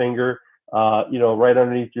middle finger, you know, right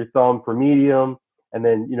underneath your thumb for medium, and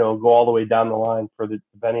then, you know, go all the way down the line for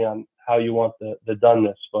depending on how you want the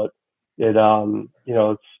doneness. But it, you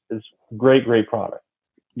know, it's great product.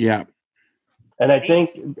 Yeah. And I think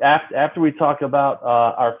after we talk about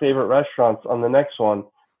our favorite restaurants on the next one,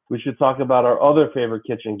 we should talk about our other favorite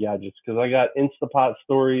kitchen gadgets, because I got Instapot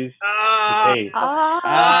stories. You know,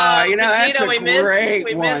 that's Vegeta, a great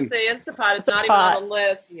we one. missed the Instapot. It's not even on the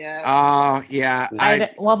list. Yes. Oh, yeah.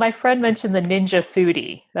 Well, my friend mentioned the Ninja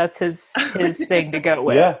Foodie. That's his thing to go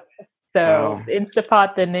with. Yeah. So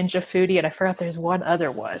Instapot, the Ninja Foodie, and I forgot there's one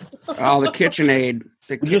other one. Oh, the KitchenAid.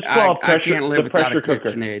 I can't live without a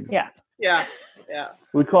KitchenAid. Yeah. Yeah. Yeah.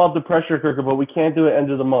 We call it the pressure cooker, but we can't do it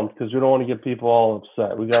end of the month because we don't want to get people all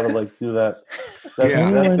upset. We got to like do that. That's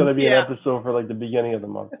going to be an episode for like the beginning of the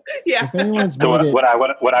month. Yeah. If anyone's So made it, what I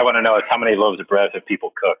want to know is how many loaves of bread have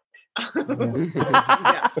people cooked?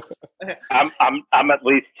 Yeah. I'm at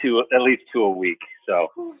least two a week. So,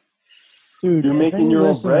 dude, you're if making any your own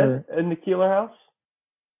listener- bread in the Keeler house?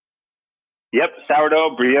 yep,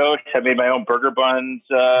 sourdough, brioche. I made my own burger buns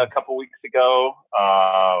a couple weeks ago.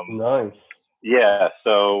 Nice. Yeah.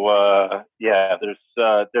 So there's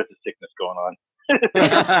a sickness going on.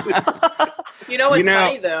 You know what's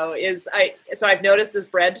funny though is I've noticed this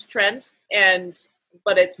bread trend,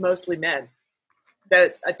 but it's mostly men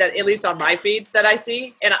that at least on my feed that I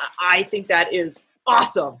see, and I think that is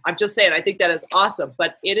awesome. I'm just saying, I think that is awesome,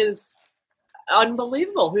 but it is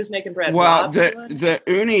unbelievable who's making bread. Well, Rob's the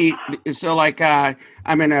uni. So like,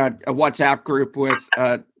 I'm in a WhatsApp group with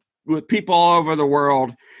people all over the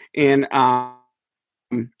world in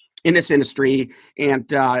this industry, and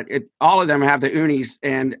all of them have the unis,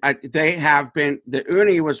 and they have been. The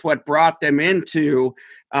uni was what brought them into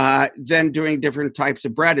then doing different types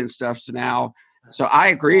of bread and stuff. So now, so I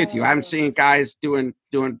agree with you. I'm seeing guys doing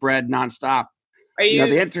bread nonstop. Are you?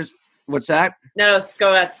 The interest? What's that? No,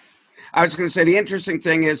 go ahead. I was going to say the interesting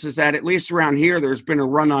thing is that at least around here, there's been a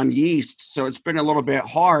run on yeast, so it's been a little bit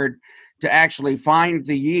hard to actually find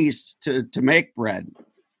the yeast to make bread.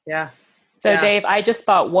 Yeah. So Dave, I just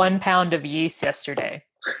bought 1 pound of yeast yesterday.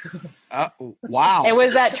 Wow. It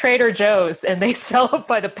was at Trader Joe's, and they sell it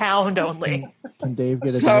by the pound only. Can Dave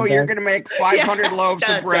get a So you're bag? going to make 500 loaves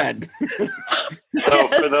of bread. So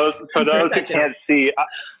for those who can't see,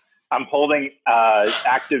 I'm holding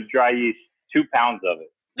active dry yeast, 2 pounds of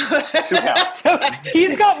it. 2 pounds. So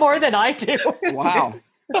he's got more than I do. Wow.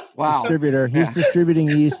 Distributor. He's distributing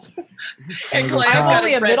yeast. And Cleo's I'm got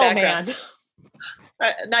only his a bread middleman. background.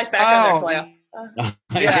 Nice background there, Cleo.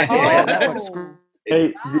 That looks great.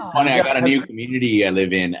 Hey, Funny, I got a new community I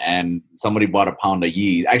live in, and somebody bought a pound of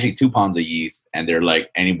yeast, actually 2 pounds of yeast, and they're like,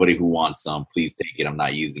 anybody who wants some, please take it. I'm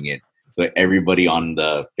not using it. So everybody on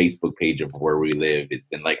the Facebook page of where we live has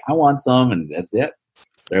been like, I want some, and that's it.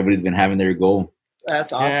 Everybody's been having their go.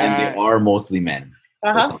 That's awesome. And they are mostly men.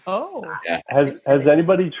 Uh-huh. Oh. Yeah. Has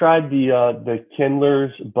anybody tried the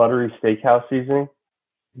Kindler's buttery steakhouse seasoning?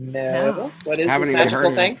 No. What is Haven't this even magical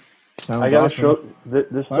heard thing? Sounds I gotta awesome. show this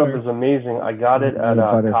stuff Butter. is amazing. I got it at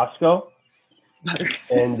Butter. Costco,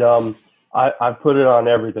 and I put it on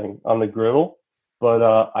everything on the griddle, but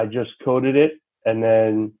I just coated it, and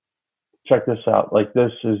then check this out. Like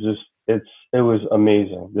this is just it was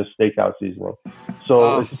amazing. This steakhouse seasoning.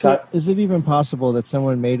 So it's So is it even possible that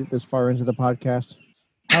someone made it this far into the podcast?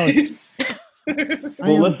 I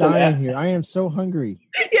am listen, dying here. I am so hungry.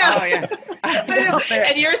 Yeah. Oh, yeah. I know.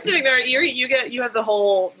 And you're sitting there. You have the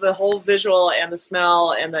whole visual and the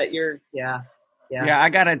smell, and that Yeah, I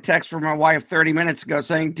got a text from my wife 30 minutes ago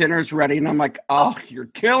saying dinner's ready, and I'm like, oh, you're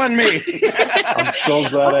killing me. I'm so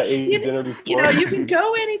glad I ate dinner before. You can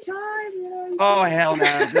go anytime. Oh, hell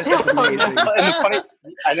no. This is amazing. And the funny,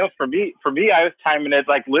 I know for me, I was timing it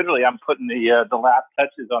like literally. I'm putting the last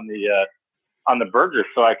touches on the burger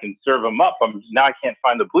so I can serve them up. Now I can't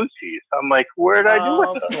find the blue cheese. I'm like, where did I do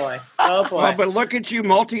with them? Oh boy! Well, but look at you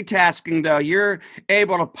multitasking, though. You're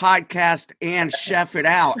able to podcast and chef it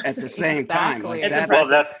out at the same time. Exactly. Like, It's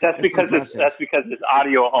Well, that's because it's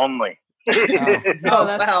audio only.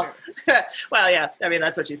 Well, yeah. I mean,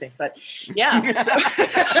 that's what you think, but yeah. So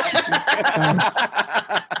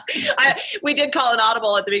we did call an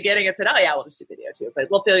audible at the beginning and said, "Oh yeah, we'll just do video too," but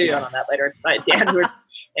we'll fill you in on that later. Dan,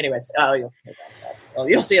 anyways.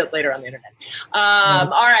 You'll see it later on the internet. All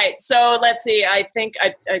right. So let's see. I think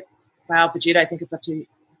wow, Vegeta. I think it's up to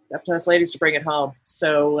us ladies to bring it home.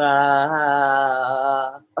 So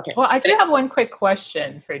okay. Well, I do have one quick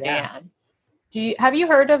question for Dan. Have you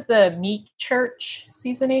heard of the Meat Church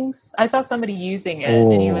seasonings? I saw somebody using it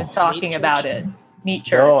and he was talking about it. Meat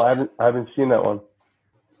Church. No, I haven't seen that one.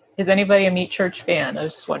 Is anybody a Meat Church fan? I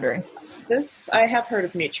was just wondering. I have heard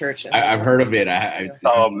of Meat Church. I've heard of it.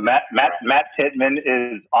 Matt Pittman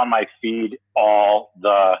is on my feed all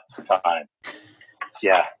the time.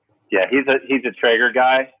 Yeah, he's a Traeger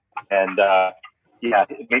guy, and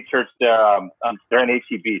Meat Church. They're in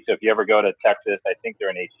HEB. So if you ever go to Texas, I think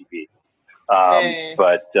they're in HEB.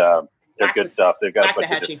 But they're good stuff. They've got a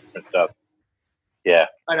bunch of different stuff. Yeah.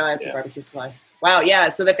 Oh no, that's a barbecue supply. Wow, yeah.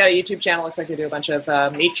 So they've got a YouTube channel. Looks like they do a bunch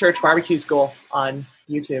of Meat Church Barbecue School on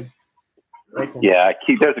YouTube. Very cool. Yeah,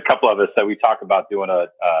 there's a couple of us that we talk about doing a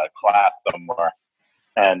class somewhere,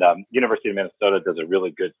 and University of Minnesota does a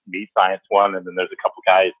really good meat science one, and then there's a couple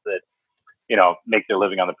guys that make their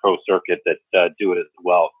living on the pro circuit that do it as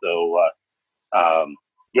well. So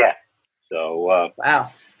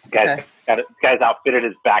wow, guy's outfitted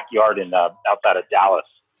his backyard in outside of Dallas,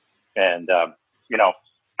 and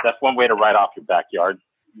that's one way to write off your backyard.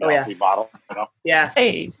 Remodel. Yeah.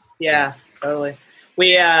 Hey. Yeah, totally.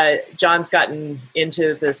 John's gotten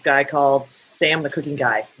into this guy called Sam the Cooking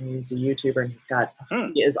Guy. He's a YouTuber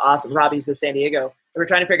and he is awesome. Robbie's in San Diego. We're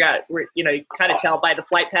trying to figure out where, you kind of tell by the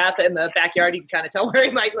flight path in the backyard, you can kind of tell where he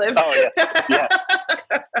might live. Oh, yeah.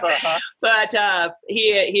 Uh-huh. But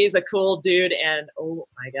he's a cool dude, and oh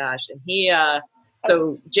my gosh. And he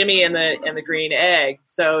so Jimmy and the Green Egg.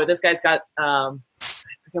 So this guy's got I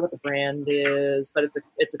forget what the brand is, but it's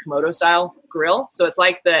a Komodo style grill. So it's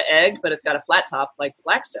like the Egg, but it's got a flat top like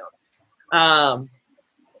Blackstone. I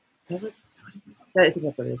think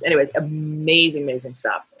that's what it is. Anyway, amazing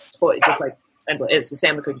stuff. Just like it's the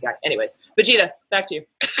Sam the Cookie Guy. Anyways, Vegeta, back to you.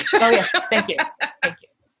 Oh yeah, thank you.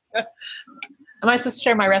 Am I supposed to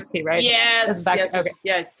share my recipe, right? Yes.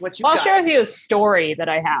 Yes. What you I'll got? share with you a story that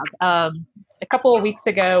I have. A couple of weeks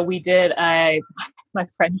ago, we did my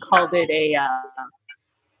friend called it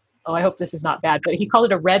I hope this is not bad, but he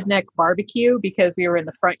called it a redneck barbecue because we were in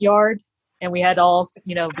the front yard and we had all,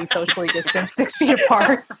 be socially distanced 6 feet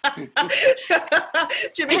apart.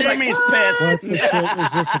 Jimmy's What pissed. the shit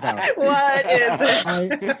is this about? What is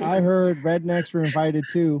this? I heard rednecks were invited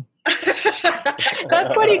too.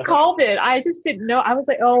 That's what he called it. I just didn't know. I was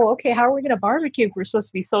like, oh, okay, how are we going to barbecue if we're supposed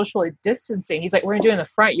to be socially distancing? He's like, we're going to do it in the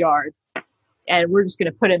front yard and we're just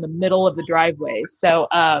going to put it in the middle of the driveway. So,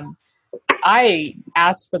 I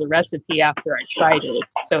asked for the recipe after I tried it.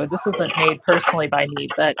 So this wasn't made personally by me,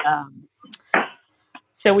 but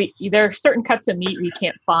so there are certain cuts of meat we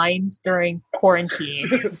can't find during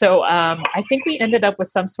quarantine. So I think we ended up with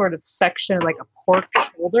some sort of section, like a pork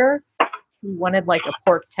shoulder. We wanted like a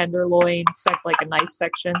pork tenderloin, like a nice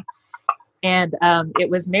section. And it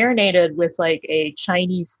was marinated with like a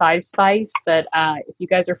Chinese 5-spice. But if you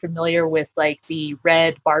guys are familiar with like the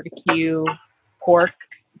red barbecue pork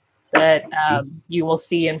that you will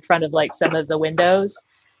see in front of like some of the windows,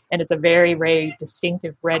 and it's a very, very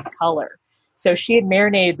distinctive red color. So she had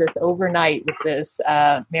marinated this overnight with this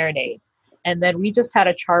marinade, and then we just had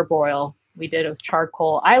a charbroil. We did it with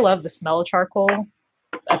charcoal. I love the smell of charcoal.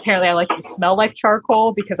 Apparently I like to smell like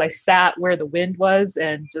charcoal because I sat where the wind was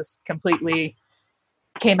and just completely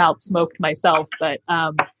came out smoked myself. But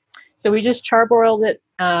so we just charbroiled it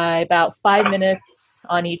about 5 minutes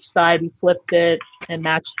on each side. We flipped it and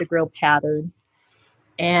matched the grill pattern.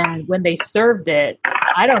 And when they served it,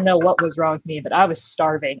 I don't know what was wrong with me, but I was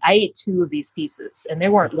starving. I ate 2 of these pieces, and they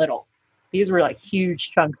weren't little. These were like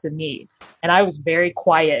huge chunks of meat. And I was very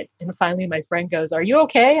quiet. And finally my friend goes, "Are you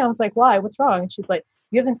okay?" I was like, "Why? What's wrong?" And she's like,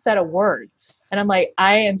 "You haven't said a word." And I'm like,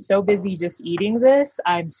 "I am so busy just eating this.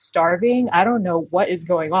 I'm starving. I don't know what is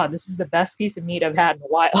going on. This is the best piece of meat I've had in a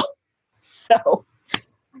while." So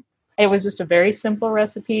it was just a very simple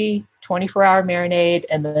recipe, 24-hour marinade,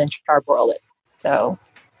 and then charbroil it. So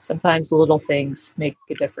sometimes the little things make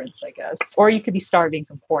a difference, I guess. Or you could be starving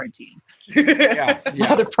from quarantine. Yeah.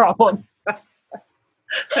 Another problem.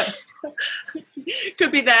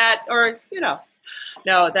 Could be that, or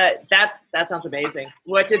no, that sounds amazing.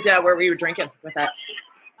 What were you drinking with that?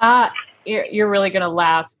 You're really gonna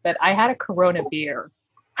laugh, but I had a Corona beer.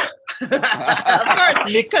 Of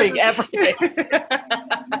course, mixing everything.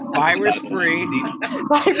 Virus-free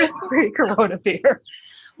Corona beer.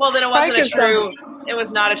 Well, then it wasn't it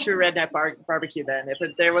was not a true redneck barbecue then. If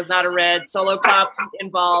there was not a red Solo cup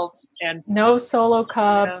involved, and no Solo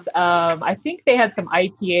cups. Yeah. I think they had some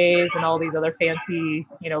IPAs and all these other fancy,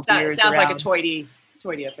 beers. Sounds around. like a toity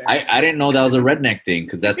affair. I didn't know that was a redneck thing,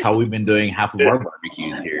 because that's how we've been doing half of our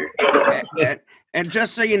barbecues here. And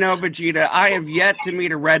just so you know, Vegeta, I have yet to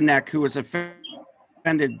meet a redneck who was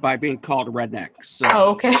offended by being called a redneck. So,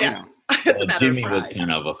 okay. It's a matter Jimmy of was pride.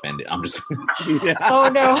 kind of offended. I'm just. Yeah. Oh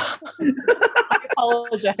no. I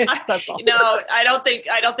apologize. That's all. No, I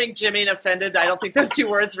don't think Jimmy and offended. I don't think those two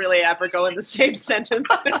words really ever go in the same sentence.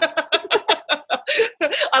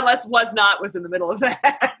 Unless was in the middle of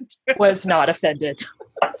that. Was not offended.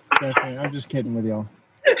 Definitely. I'm just kidding with y'all.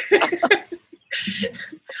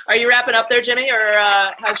 Are you wrapping up there, Jimmy, or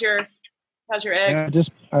how's your egg? Yeah,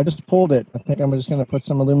 I just pulled it. I think I'm just going to put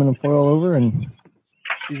some aluminum foil over, and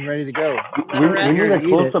she's ready to go. We need a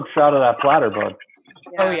close-up shot of that platter, bud.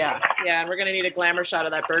 Oh yeah. Yeah, and we're gonna need a glamour shot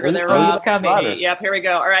of that burger Where's there, the Rob. He's coming. Yep, here we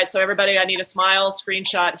go. All right, so everybody, I need a smile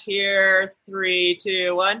screenshot here. 3,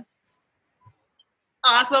 2, 1.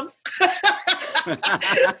 Awesome.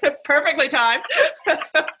 Perfectly timed.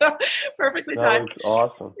 Perfectly timed. That's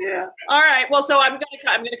awesome. Yeah. All right. Well, so I'm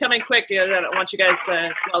gonna come in quick. I don't want you guys.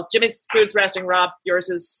 Well, Jimmy's food's resting. Rob, yours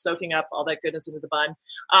is soaking up all that goodness into the bun.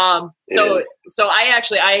 So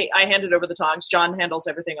I handed over the tongs. John handles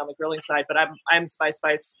everything on the grilling side, but I'm spice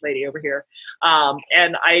lady over here.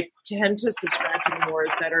 And I tend to subscribe to the more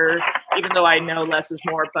is better, even though I know less is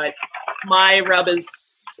more. But my rub is,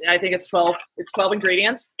 I think it's 12. It's 12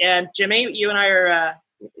 ingredients. And Jimmy, you and I are,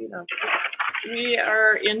 we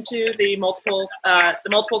are into the multiple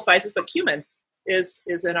spices, but cumin is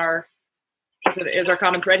our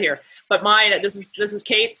common thread here. But mine, this is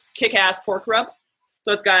Kate's kick-ass pork rub.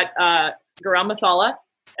 So it's got garam masala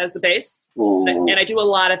as the base, and I do a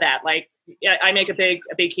lot of that. Like I make a big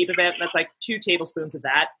heap of it. That's like 2 tablespoons of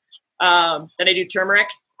that. Then I do turmeric,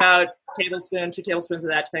 about 2 tablespoons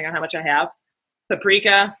of that, depending on how much I have.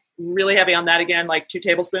 Paprika, really heavy on that again, like 2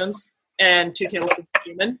 tablespoons, and 2 tablespoons of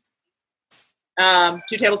cumin. 2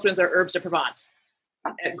 tablespoons are herbs de Provence.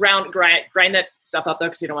 Grind that stuff up though,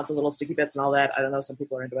 because you don't want the little sticky bits and all that. I don't know, some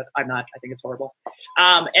people are into it. I'm not. I think it's horrible.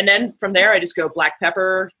 And then from there, I just go black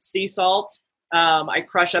pepper, sea salt. I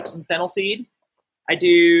crush up some fennel seed. I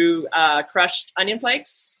do crushed onion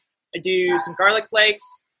flakes. I do some garlic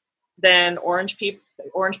flakes. Then orange peel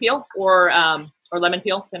or lemon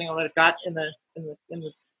peel, depending on what I've got in the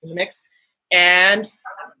mix, and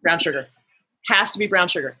brown sugar. Has to be brown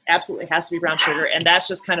sugar. Absolutely has to be brown sugar. And that's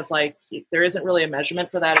just kind of like, there isn't really a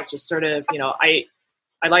measurement for that. It's just sort of, I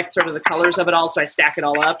like sort of the colors of it all, so I stack it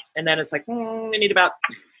all up, and then it's like, I need about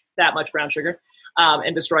that much brown sugar,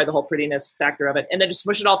 and destroy the whole prettiness factor of it. And then just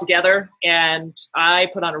smush it all together, and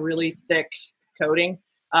I put on a really thick coating.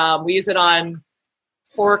 We use it on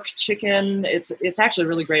pork, chicken. It's actually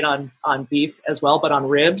really great on beef as well, but on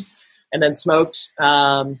ribs, and then smoked.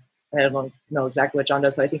 I don't know exactly what John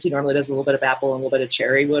does, but I think he normally does a little bit of apple and a little bit of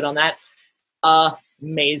cherry wood on that.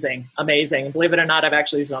 Amazing. And believe it or not, I've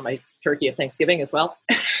actually used it on my turkey at Thanksgiving as well.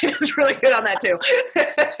 It's really good on that too.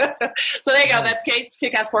 So there you go. That's Kate's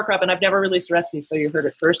kick-ass pork rub, and I've never released a recipe, so you heard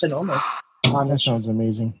it first and only. That sounds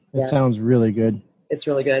amazing. It sounds really good. It's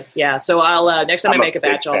really good. Yeah. So I'll next time I make a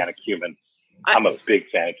batch, I'm a big fan of cumin. I'm a big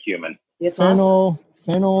fan of cumin. It's awesome.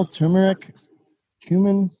 Fennel, turmeric,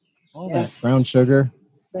 cumin, all that. Brown sugar.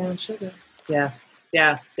 Brown sugar. Yeah,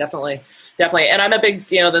 definitely. And I'm a big,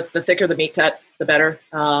 the thicker the meat cut, the better.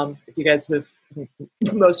 If you guys have,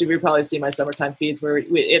 most of you probably see my summertime feeds where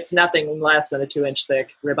it's nothing less than a 2-inch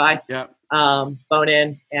thick ribeye. Yeah. Bone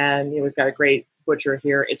in, and we've got a great butcher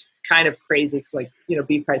here. It's kind of crazy because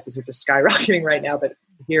beef prices are just skyrocketing right now. But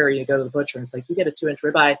here you go to the butcher and it's like, you get a 2-inch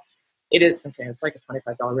ribeye. It's like a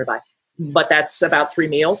 $25 ribeye, but that's about 3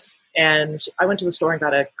 meals. And I went to the store and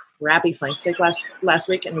got a crappy flank steak last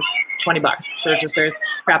week, and it was $20 for just a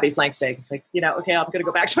crappy flank steak. It's like, okay, I'm going to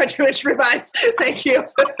go back to my 2-inch ribeyes. Thank you.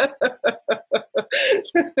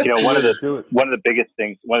 One of the biggest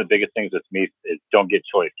things with meat is don't get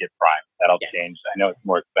choice, get prime. That'll change. I know it's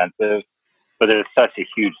more expensive, but there's such a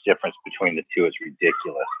huge difference between the two. It's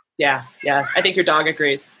ridiculous. Yeah. I think your dog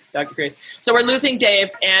agrees. So we're losing Dave,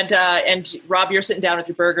 and Rob, you're sitting down with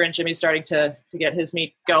your burger, and Jimmy's starting to get his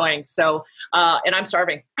meat going. So, and I'm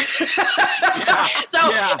starving. As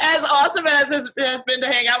awesome as it has been to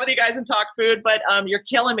hang out with you guys and talk food, but you're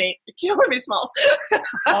killing me. Smalls.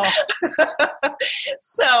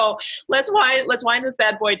 So let's wind this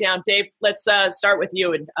bad boy down. Dave, let's start with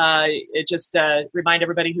you, and just remind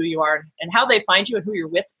everybody who you are and how they find you and who you're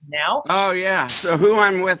with now. Oh yeah. So who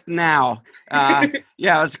I'm with now. It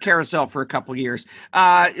was a carousel for a couple years.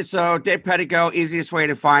 So Dave Pedigo, easiest way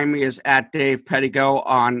to find me is at Dave Pedigo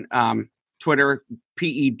on Twitter,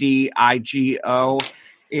 PEDIGO.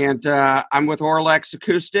 And I'm with Orlex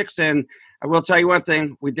Acoustics. And I will tell you one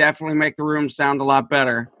thing, we definitely make the room sound a lot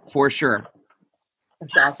better, for sure.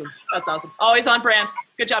 That's awesome. Always on brand.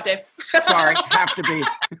 Good job, Dave. Sorry, have to be.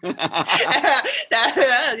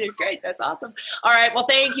 Great. That's awesome. All right. Well,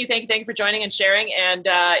 thank you for joining and sharing. And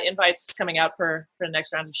invites coming out for the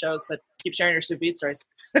next round of shows. But keep sharing your sous vide stories.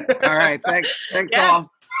 All right. Thanks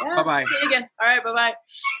all. Yeah. Bye-bye. See you again. All right. Bye-bye.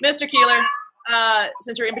 Mr. Keeler,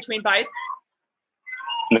 since you're in between bites.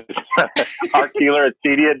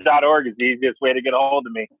 rkeeler@cedia.org is the easiest way to get a hold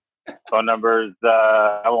of me. Phone numbers,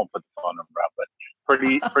 I won't put the phone number out, but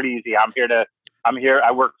pretty easy. I'm here.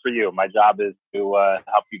 I work for you. My job is to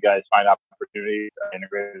help you guys find opportunities,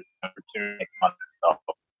 integrated opportunities. So,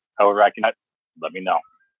 however I can, let me know.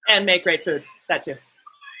 And make great food. That too.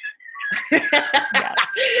 Yes.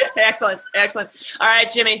 Excellent. All right,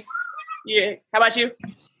 Jimmy. Yeah. How about you?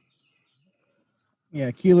 Yeah,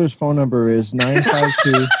 Keeler's phone number is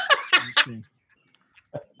 952.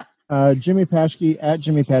 Jimmy Paschke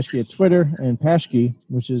 @Jimmy Paschke at Twitter, and Paschke,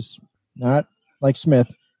 which is not like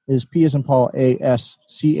Smith, is P as in Paul,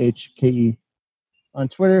 ASCHKE on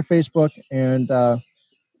Twitter, Facebook, and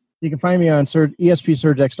you can find me on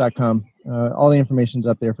espsurgex.com. All the information's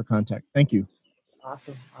up there for contact. Thank you.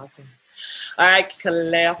 Awesome. All right,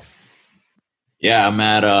 Kaleo. Yeah, I'm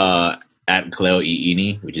at Kaleo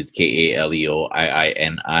Iini, which is KALEOIINI.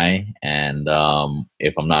 And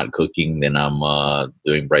if I'm not cooking, then I'm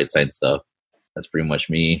doing Bright Side stuff. That's pretty much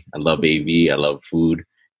me. I love AV. I love food.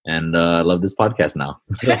 And I love this podcast now.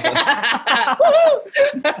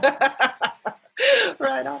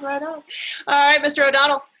 Right on. All right, Mr.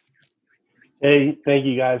 O'Donnell. Hey, thank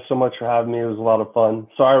you guys so much for having me. It was a lot of fun.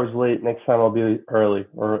 Sorry I was late. Next time I'll be early,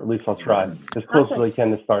 or at least I'll try as close as I can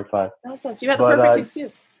to start time. Nonsense. You have the perfect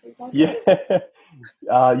excuse. Yeah.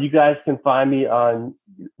 You guys can find me on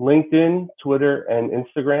LinkedIn, Twitter, and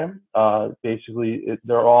Instagram.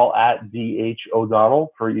 They're all at DH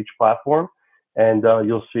O'Donnell for each platform. And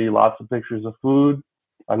you'll see lots of pictures of food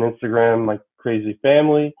on Instagram, my crazy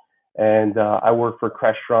family. And I work for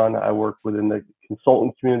Crestron. I work within the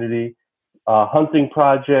consultant community, hunting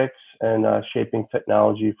projects, and shaping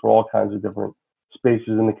technology for all kinds of different spaces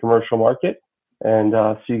in the commercial market. And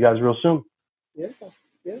see you guys real soon. Beautiful.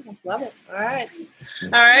 Love it. All right,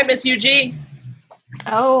 Miss UG.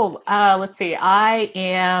 Let's see. I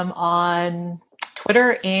am on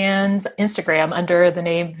Twitter and Instagram under the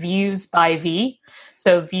name Views by V.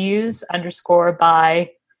 So views _by_V.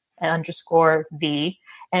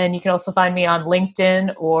 And you can also find me on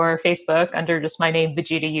LinkedIn or Facebook under just my name,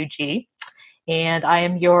 Vegeta UG. And I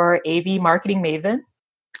am your AV marketing maven.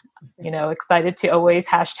 Excited to always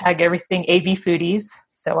hashtag everything AV foodies.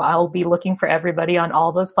 So I'll be looking for everybody on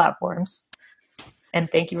all those platforms. And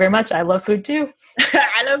thank you very much. I love food too.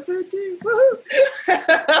 I love food too.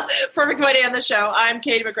 Woohoo! Perfect way to end the show. I'm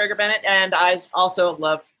Katie McGregor Bennett, and I also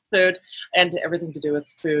love food and everything to do with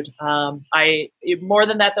food. More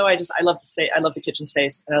than that though, I love the space. I love the kitchen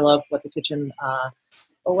space, and I love what the kitchen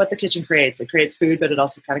creates. It creates food, but it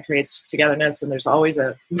also kind of creates togetherness. And there's always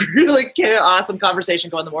a really awesome conversation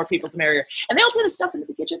going. The more people, the merrier. And they all tend to stuff into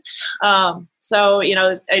the kitchen. So,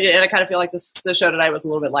 I kind of feel like the show tonight was a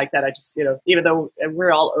little bit like that. I just, even though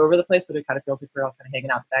we're all over the place, but it kind of feels like we're all kind of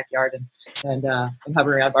hanging out in the backyard and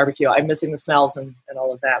hovering around barbecue. I'm missing the smells and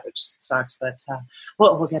all of that, which sucks. But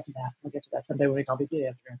we'll get to that. We'll get to that someday when we call BB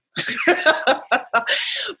after.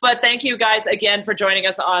 But thank you guys again for joining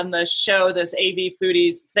us on the show. This AV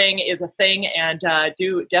Foodies thing is a thing, and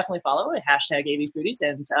do definitely follow it, hashtag AV Foodies,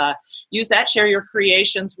 and use that, share your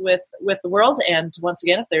creations with the world. And once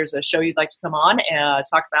again, if there's a show you'd like to come on and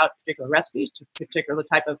talk about a particular recipe, particular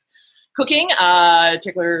type of cooking,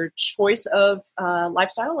 particular choice of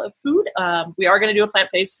lifestyle of food, we are going to do a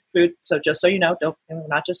plant-based food. So just so you know, we're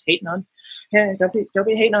not just hating on. Yeah, don't be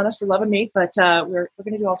hating on us for loving meat, but we're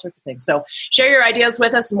going to do all sorts of things. So share your ideas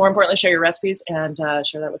with us, and more importantly, share your recipes and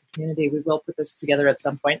share that with the community. We will put this together at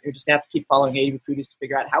some point. You're just going to have to keep following AV Foodies to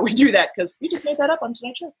figure out how we do that, because we just made that up on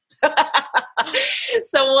tonight's show.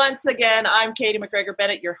 So once again, I'm Katie McGregor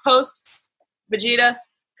Bennett, your host, Vegeta,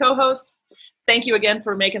 co-host. Thank you again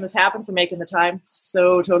for making this happen, for making the time.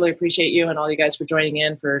 So totally appreciate you and all you guys for joining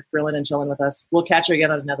in, for grilling and chilling with us. We'll catch you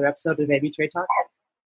again on another episode of AV Trade Talk.